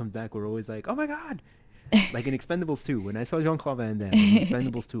single time he comes back, we're always like, "Oh my god!" Like in Expendables 2, when I saw Jean-Claude Van Damme in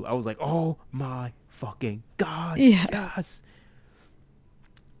Expendables 2, I was like, "Oh my fucking god, Yeah. yes!"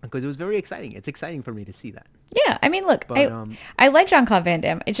 Because it was very exciting. It's exciting for me to see that. Yeah, I mean, look, But I like Jean-Claude Van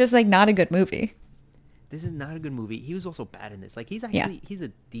Damme. It's just like not a good movie. this is not a good movie. He was also bad in this. Like he's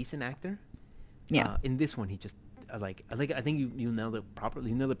a decent actor. Yeah. In this one, he just like I think you nailed it properly.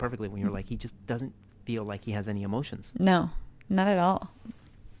 You nailed it perfectly when you're like he just doesn't feel like he has any emotions. No, not at all.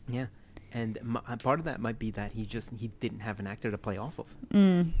 Yeah. And part of that might be that he didn't have an actor to play off of.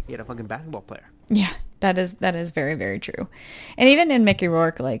 He had a fucking basketball player. Yeah, that is very, very true. And even in Mickey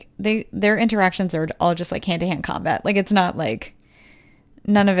Rourke, like their interactions are all just like hand-to-hand combat. Like it's not like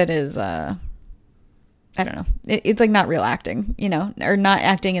none of it is I don't know. It's like not real acting, you know, or not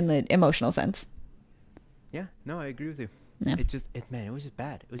acting in the emotional sense. Yeah, no, I agree with you. Yeah. It was just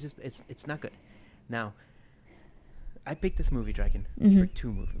bad. It's not good. Now, I picked this movie, Dragon,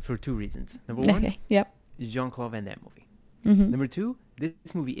 for two reasons. Number one, Okay. Yep. Jean-Claude Van Damme movie. Mm-hmm. Number two,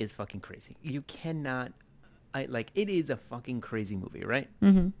 this movie is fucking crazy. You cannot, it is a fucking crazy movie, right?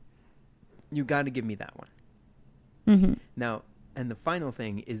 Mm-hmm. You got to give me that one. Mm-hmm. Now, and the final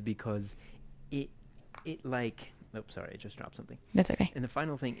thing is because oops, sorry, I just dropped something. That's okay. And the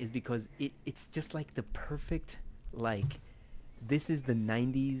final thing is because it's just like the perfect, like, this is the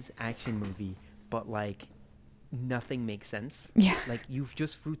 90s action movie, but like nothing makes sense. Yeah. Like you've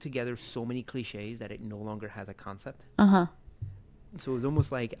just threw together so many cliches that it no longer has a concept. Uh-huh. So it's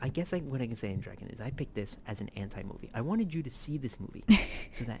almost like, I guess what I can say in Dragon is I picked this as an anti-movie. I wanted you to see this movie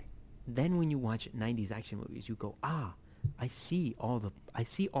so that then when you watch 90s action movies, you go, I see all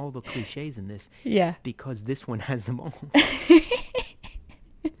the cliches in this. Yeah. Because this one has them all.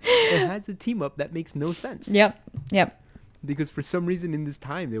 It has a team up that makes no sense. Yep. Because for some reason in this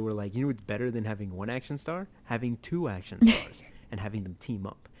time, they were like, you know what's better than having one action star? Having two action stars and having them team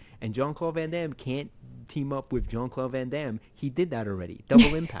up. And Jean-Claude Van Damme can't team up with Jean-Claude Van Damme. He did that already.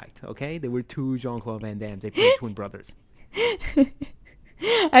 Double Impact, okay? There were two Jean-Claude Van Dammes. They played twin brothers.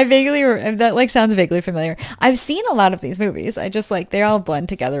 I vaguely, that like sounds vaguely familiar. I've seen a lot of these movies. I just like, they all blend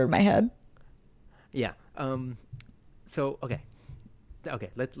together in my head. Yeah. So, okay.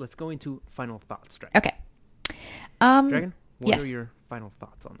 Let's go into final thoughts, Dragon. Okay. Dragon, what yes. are your final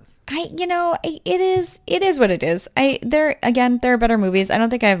thoughts on this? It is what it is. There are better movies. I don't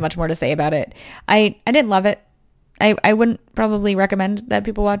think I have much more to say about it. I didn't love it. I wouldn't probably recommend that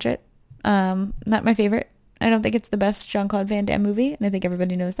people watch it. Not my favorite. I don't think it's the best Jean-Claude Van Damme movie, and I think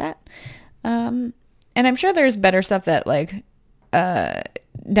everybody knows that. And I'm sure there's better stuff that like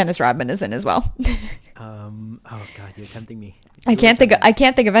Dennis Rodman is in as well. Oh God, you're tempting me. I can't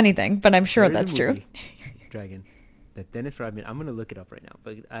think of anything, but I'm sure that's true. Dragon, that Dennis Rodman. I'm gonna look it up right now.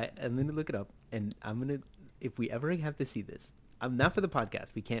 But I'm gonna look it up, and if we ever have to see this, I'm not for the podcast.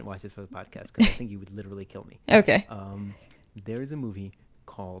 We can't watch this for the podcast because I think you would literally kill me. Okay. There is a movie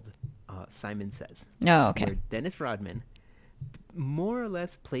called Simon Says. Oh, okay. Where Dennis Rodman more or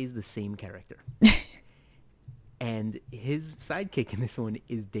less plays the same character. And his sidekick in this one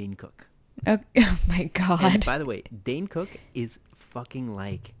is Dane Cook. Oh my God. And by the way, Dane Cook is fucking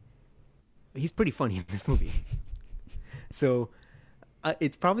like... He's pretty funny in this movie. So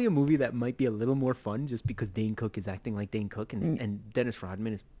it's probably a movie that might be a little more fun just because Dane Cook is acting like Dane Cook. And Dennis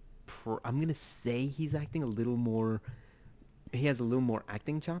Rodman is... I'm going to say he's acting a little more... He has a little more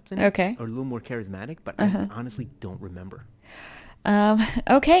acting chops in it. Okay. Or a little more charismatic, but I honestly don't remember.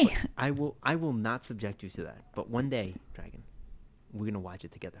 Okay. But I will not subject you to that. But one day, Dragon, we're gonna watch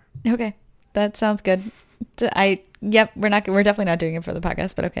it together. Okay. That sounds good. We're definitely not doing it for the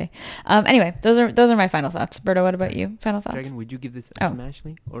podcast, but okay. Anyway, those are my final thoughts. Berto, what about you? Final thoughts? Dragon, would you give this a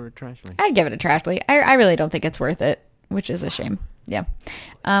smashly or a trashly? I'd give it a trashly. I really don't think it's worth it, which is a shame. Yeah.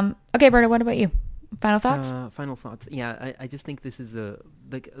 Okay, Berto, what about you? Final thoughts? Final thoughts. Yeah, I just think this is the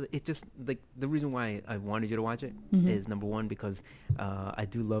reason why I wanted you to watch it is number one because I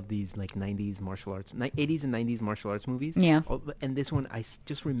do love these like 90s martial arts, 80s and 90s martial arts movies. Yeah. And this one, I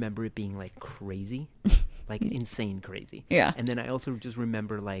just remember it being like crazy, like insane crazy. Yeah. And then I also just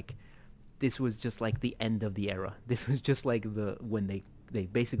remember like this was just like the end of the era. This was just like when they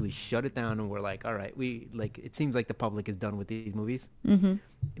basically shut it down and were like, all right, it seems like the public is done with these movies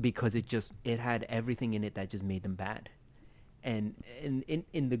because it had everything in it that just made them bad. And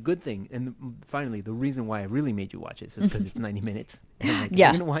in the good thing, and finally, the reason why I really made you watch it is because it's 90 minutes. And like, if Yeah.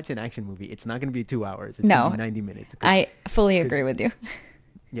 you're going to watch an action movie, it's not going to be 2 hours. It's No. going to be 90 minutes. I fully agree with you.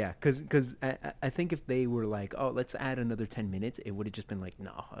 Yeah, because I think if they were like, oh, let's add another 10 minutes, it would have just been like,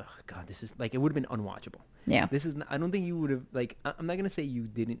 no, oh, God, this is like, it would have been unwatchable. Yeah. This is, I don't think you would have, like, I'm not going to say you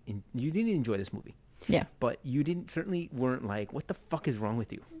didn't enjoy this movie. Yeah. But you certainly weren't like, what the fuck is wrong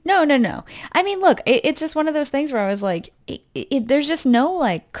with you? No. I mean, look, it's just one of those things where I was like, there's just no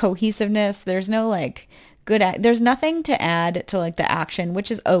like cohesiveness. There's no like there's nothing to add to like the action,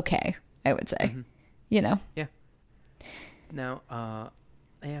 which is okay, I would say. Mm-hmm. You know? Yeah. Now,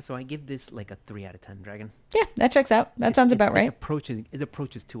 yeah, so I give this like a 3 out of 10, Dragon. Yeah, that checks out. That sounds about right. It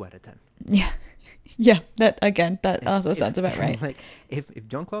approaches 2 out of 10. Yeah. Yeah, that also sounds about right. Like, if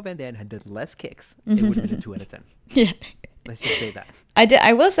Jean-Claude Van Damme had done less kicks, it would have been a 2 out of 10. Yeah. Let's just say that.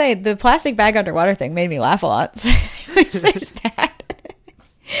 I will say the plastic bag underwater thing made me laugh a lot. So at least there's that.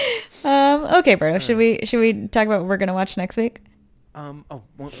 Okay, Berto, should we talk about what we're gonna watch next week? One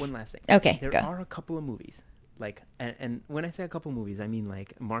last thing. Okay, there go. are a couple of movies, like, and when I say a couple of movies, I mean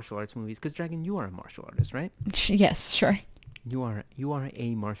like martial arts movies. Because Dragon, you are a martial artist, right? Yes, sure. You are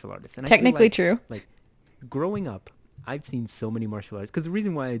a martial artist. And Technically I feel true. Like, growing up, I've seen so many martial arts. Because the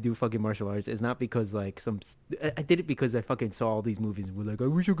reason why I do fucking martial arts is not because like I did it because I fucking saw all these movies and were like, I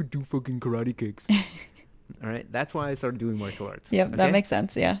wish I could do fucking karate kicks. All right, that's why I started doing martial arts. Yep, that makes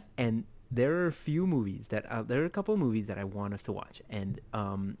sense. Yeah. And there are a few movies there are a couple of movies that I want us to watch, and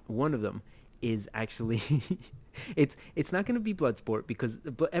one of them is actually it's not going to be Bloodsport because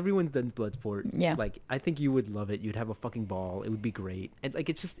everyone's done Bloodsport. Yeah. Like, I think you would love it. You'd have a fucking ball. It would be great. And like,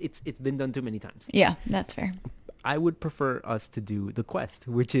 it's been done too many times. Yeah, that's fair. I would prefer us to do The Quest,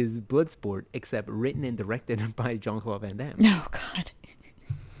 which is Bloodsport, except written and directed by Jean-Claude Van Damme. Oh God.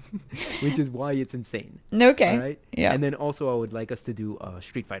 Which is why it's insane. Okay. All right. Yeah. And then also I would like us to do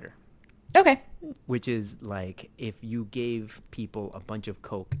Street Fighter. Okay. Which is like if you gave people a bunch of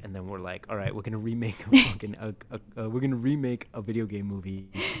coke and then we're like, all right, we're gonna remake we're gonna remake a video game movie.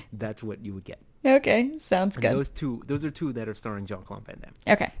 That's what you would get. Okay. Sounds And good. those are two that are starring Jean-Claude Van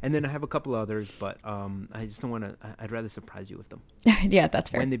Damme. Okay. And then I have a couple others, but I just don't want to. I'd rather surprise you with them Yeah,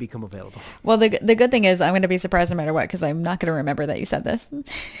 that's fair. when they become available. Well, the good thing is I'm going to be surprised no matter what because I'm not going to remember that you said this.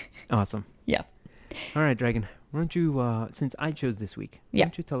 Awesome. Yeah. All right, Dragon. Why don't you, since I chose this week, Yeah. why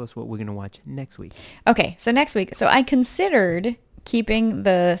don't you tell us what we're gonna watch next week? Okay, so next week, so I considered keeping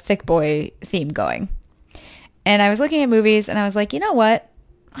the Thick Boy theme going. And I was looking at movies and I was like, you know what?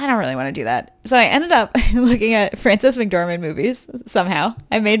 I don't really want to do that. So I ended up looking at Frances McDormand movies somehow.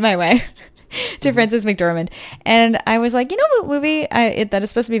 I made my way to Frances McDormand. And I was like, you know what movie that is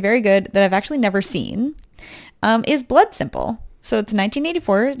supposed to be very good that I've actually never seen is Blood Simple. So it's a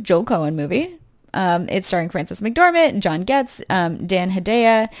 1984 Joel Coen movie. It's starring Frances McDormand, John Getz, Dan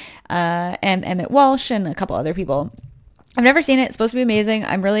Hedaya, and Emmett Walsh, and a couple other people. I've never seen it. It's supposed to be amazing.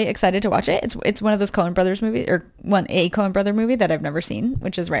 I'm really excited to watch it. It's one of those Coen Brothers movies, or a Coen Brother movie that I've never seen,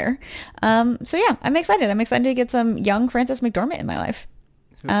 which is rare. So yeah, I'm excited. I'm excited to get some young Frances McDormand in my life.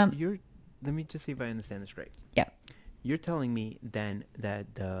 So let me just see if I understand this right. Yeah. You're telling me then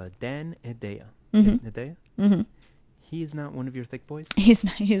that Dan Hedaya, Mm-hmm. he is not one of your thick boys? He's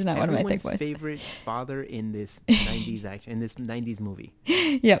not one of my thick Everyone's boys. favorite father in this 90s action, in this 90s movie.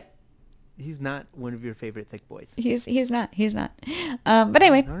 Yep. He's not one of your favorite thick boys. He's not. But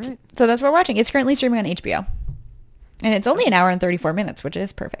anyway, All right. so that's what we're watching. It's currently streaming on HBO. And it's only an hour and 34 minutes, which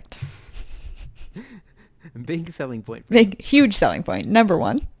is perfect. Big selling point. Huge selling point. Number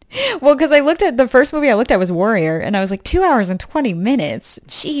one. Well, because the first movie I looked at was Warrior, and I was like, 2 hours and 20 minutes.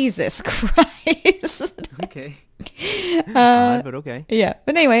 Jesus Christ. Okay. Odd, but okay. Yeah.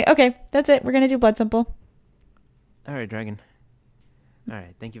 But anyway, okay. That's it. We're going to do Blood Simple. All right, Dragon. All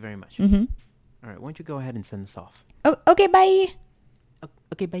right. Thank you very much. Mm-hmm. All right. Why don't you go ahead and send this off? Oh, okay. Bye.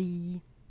 Okay, bye.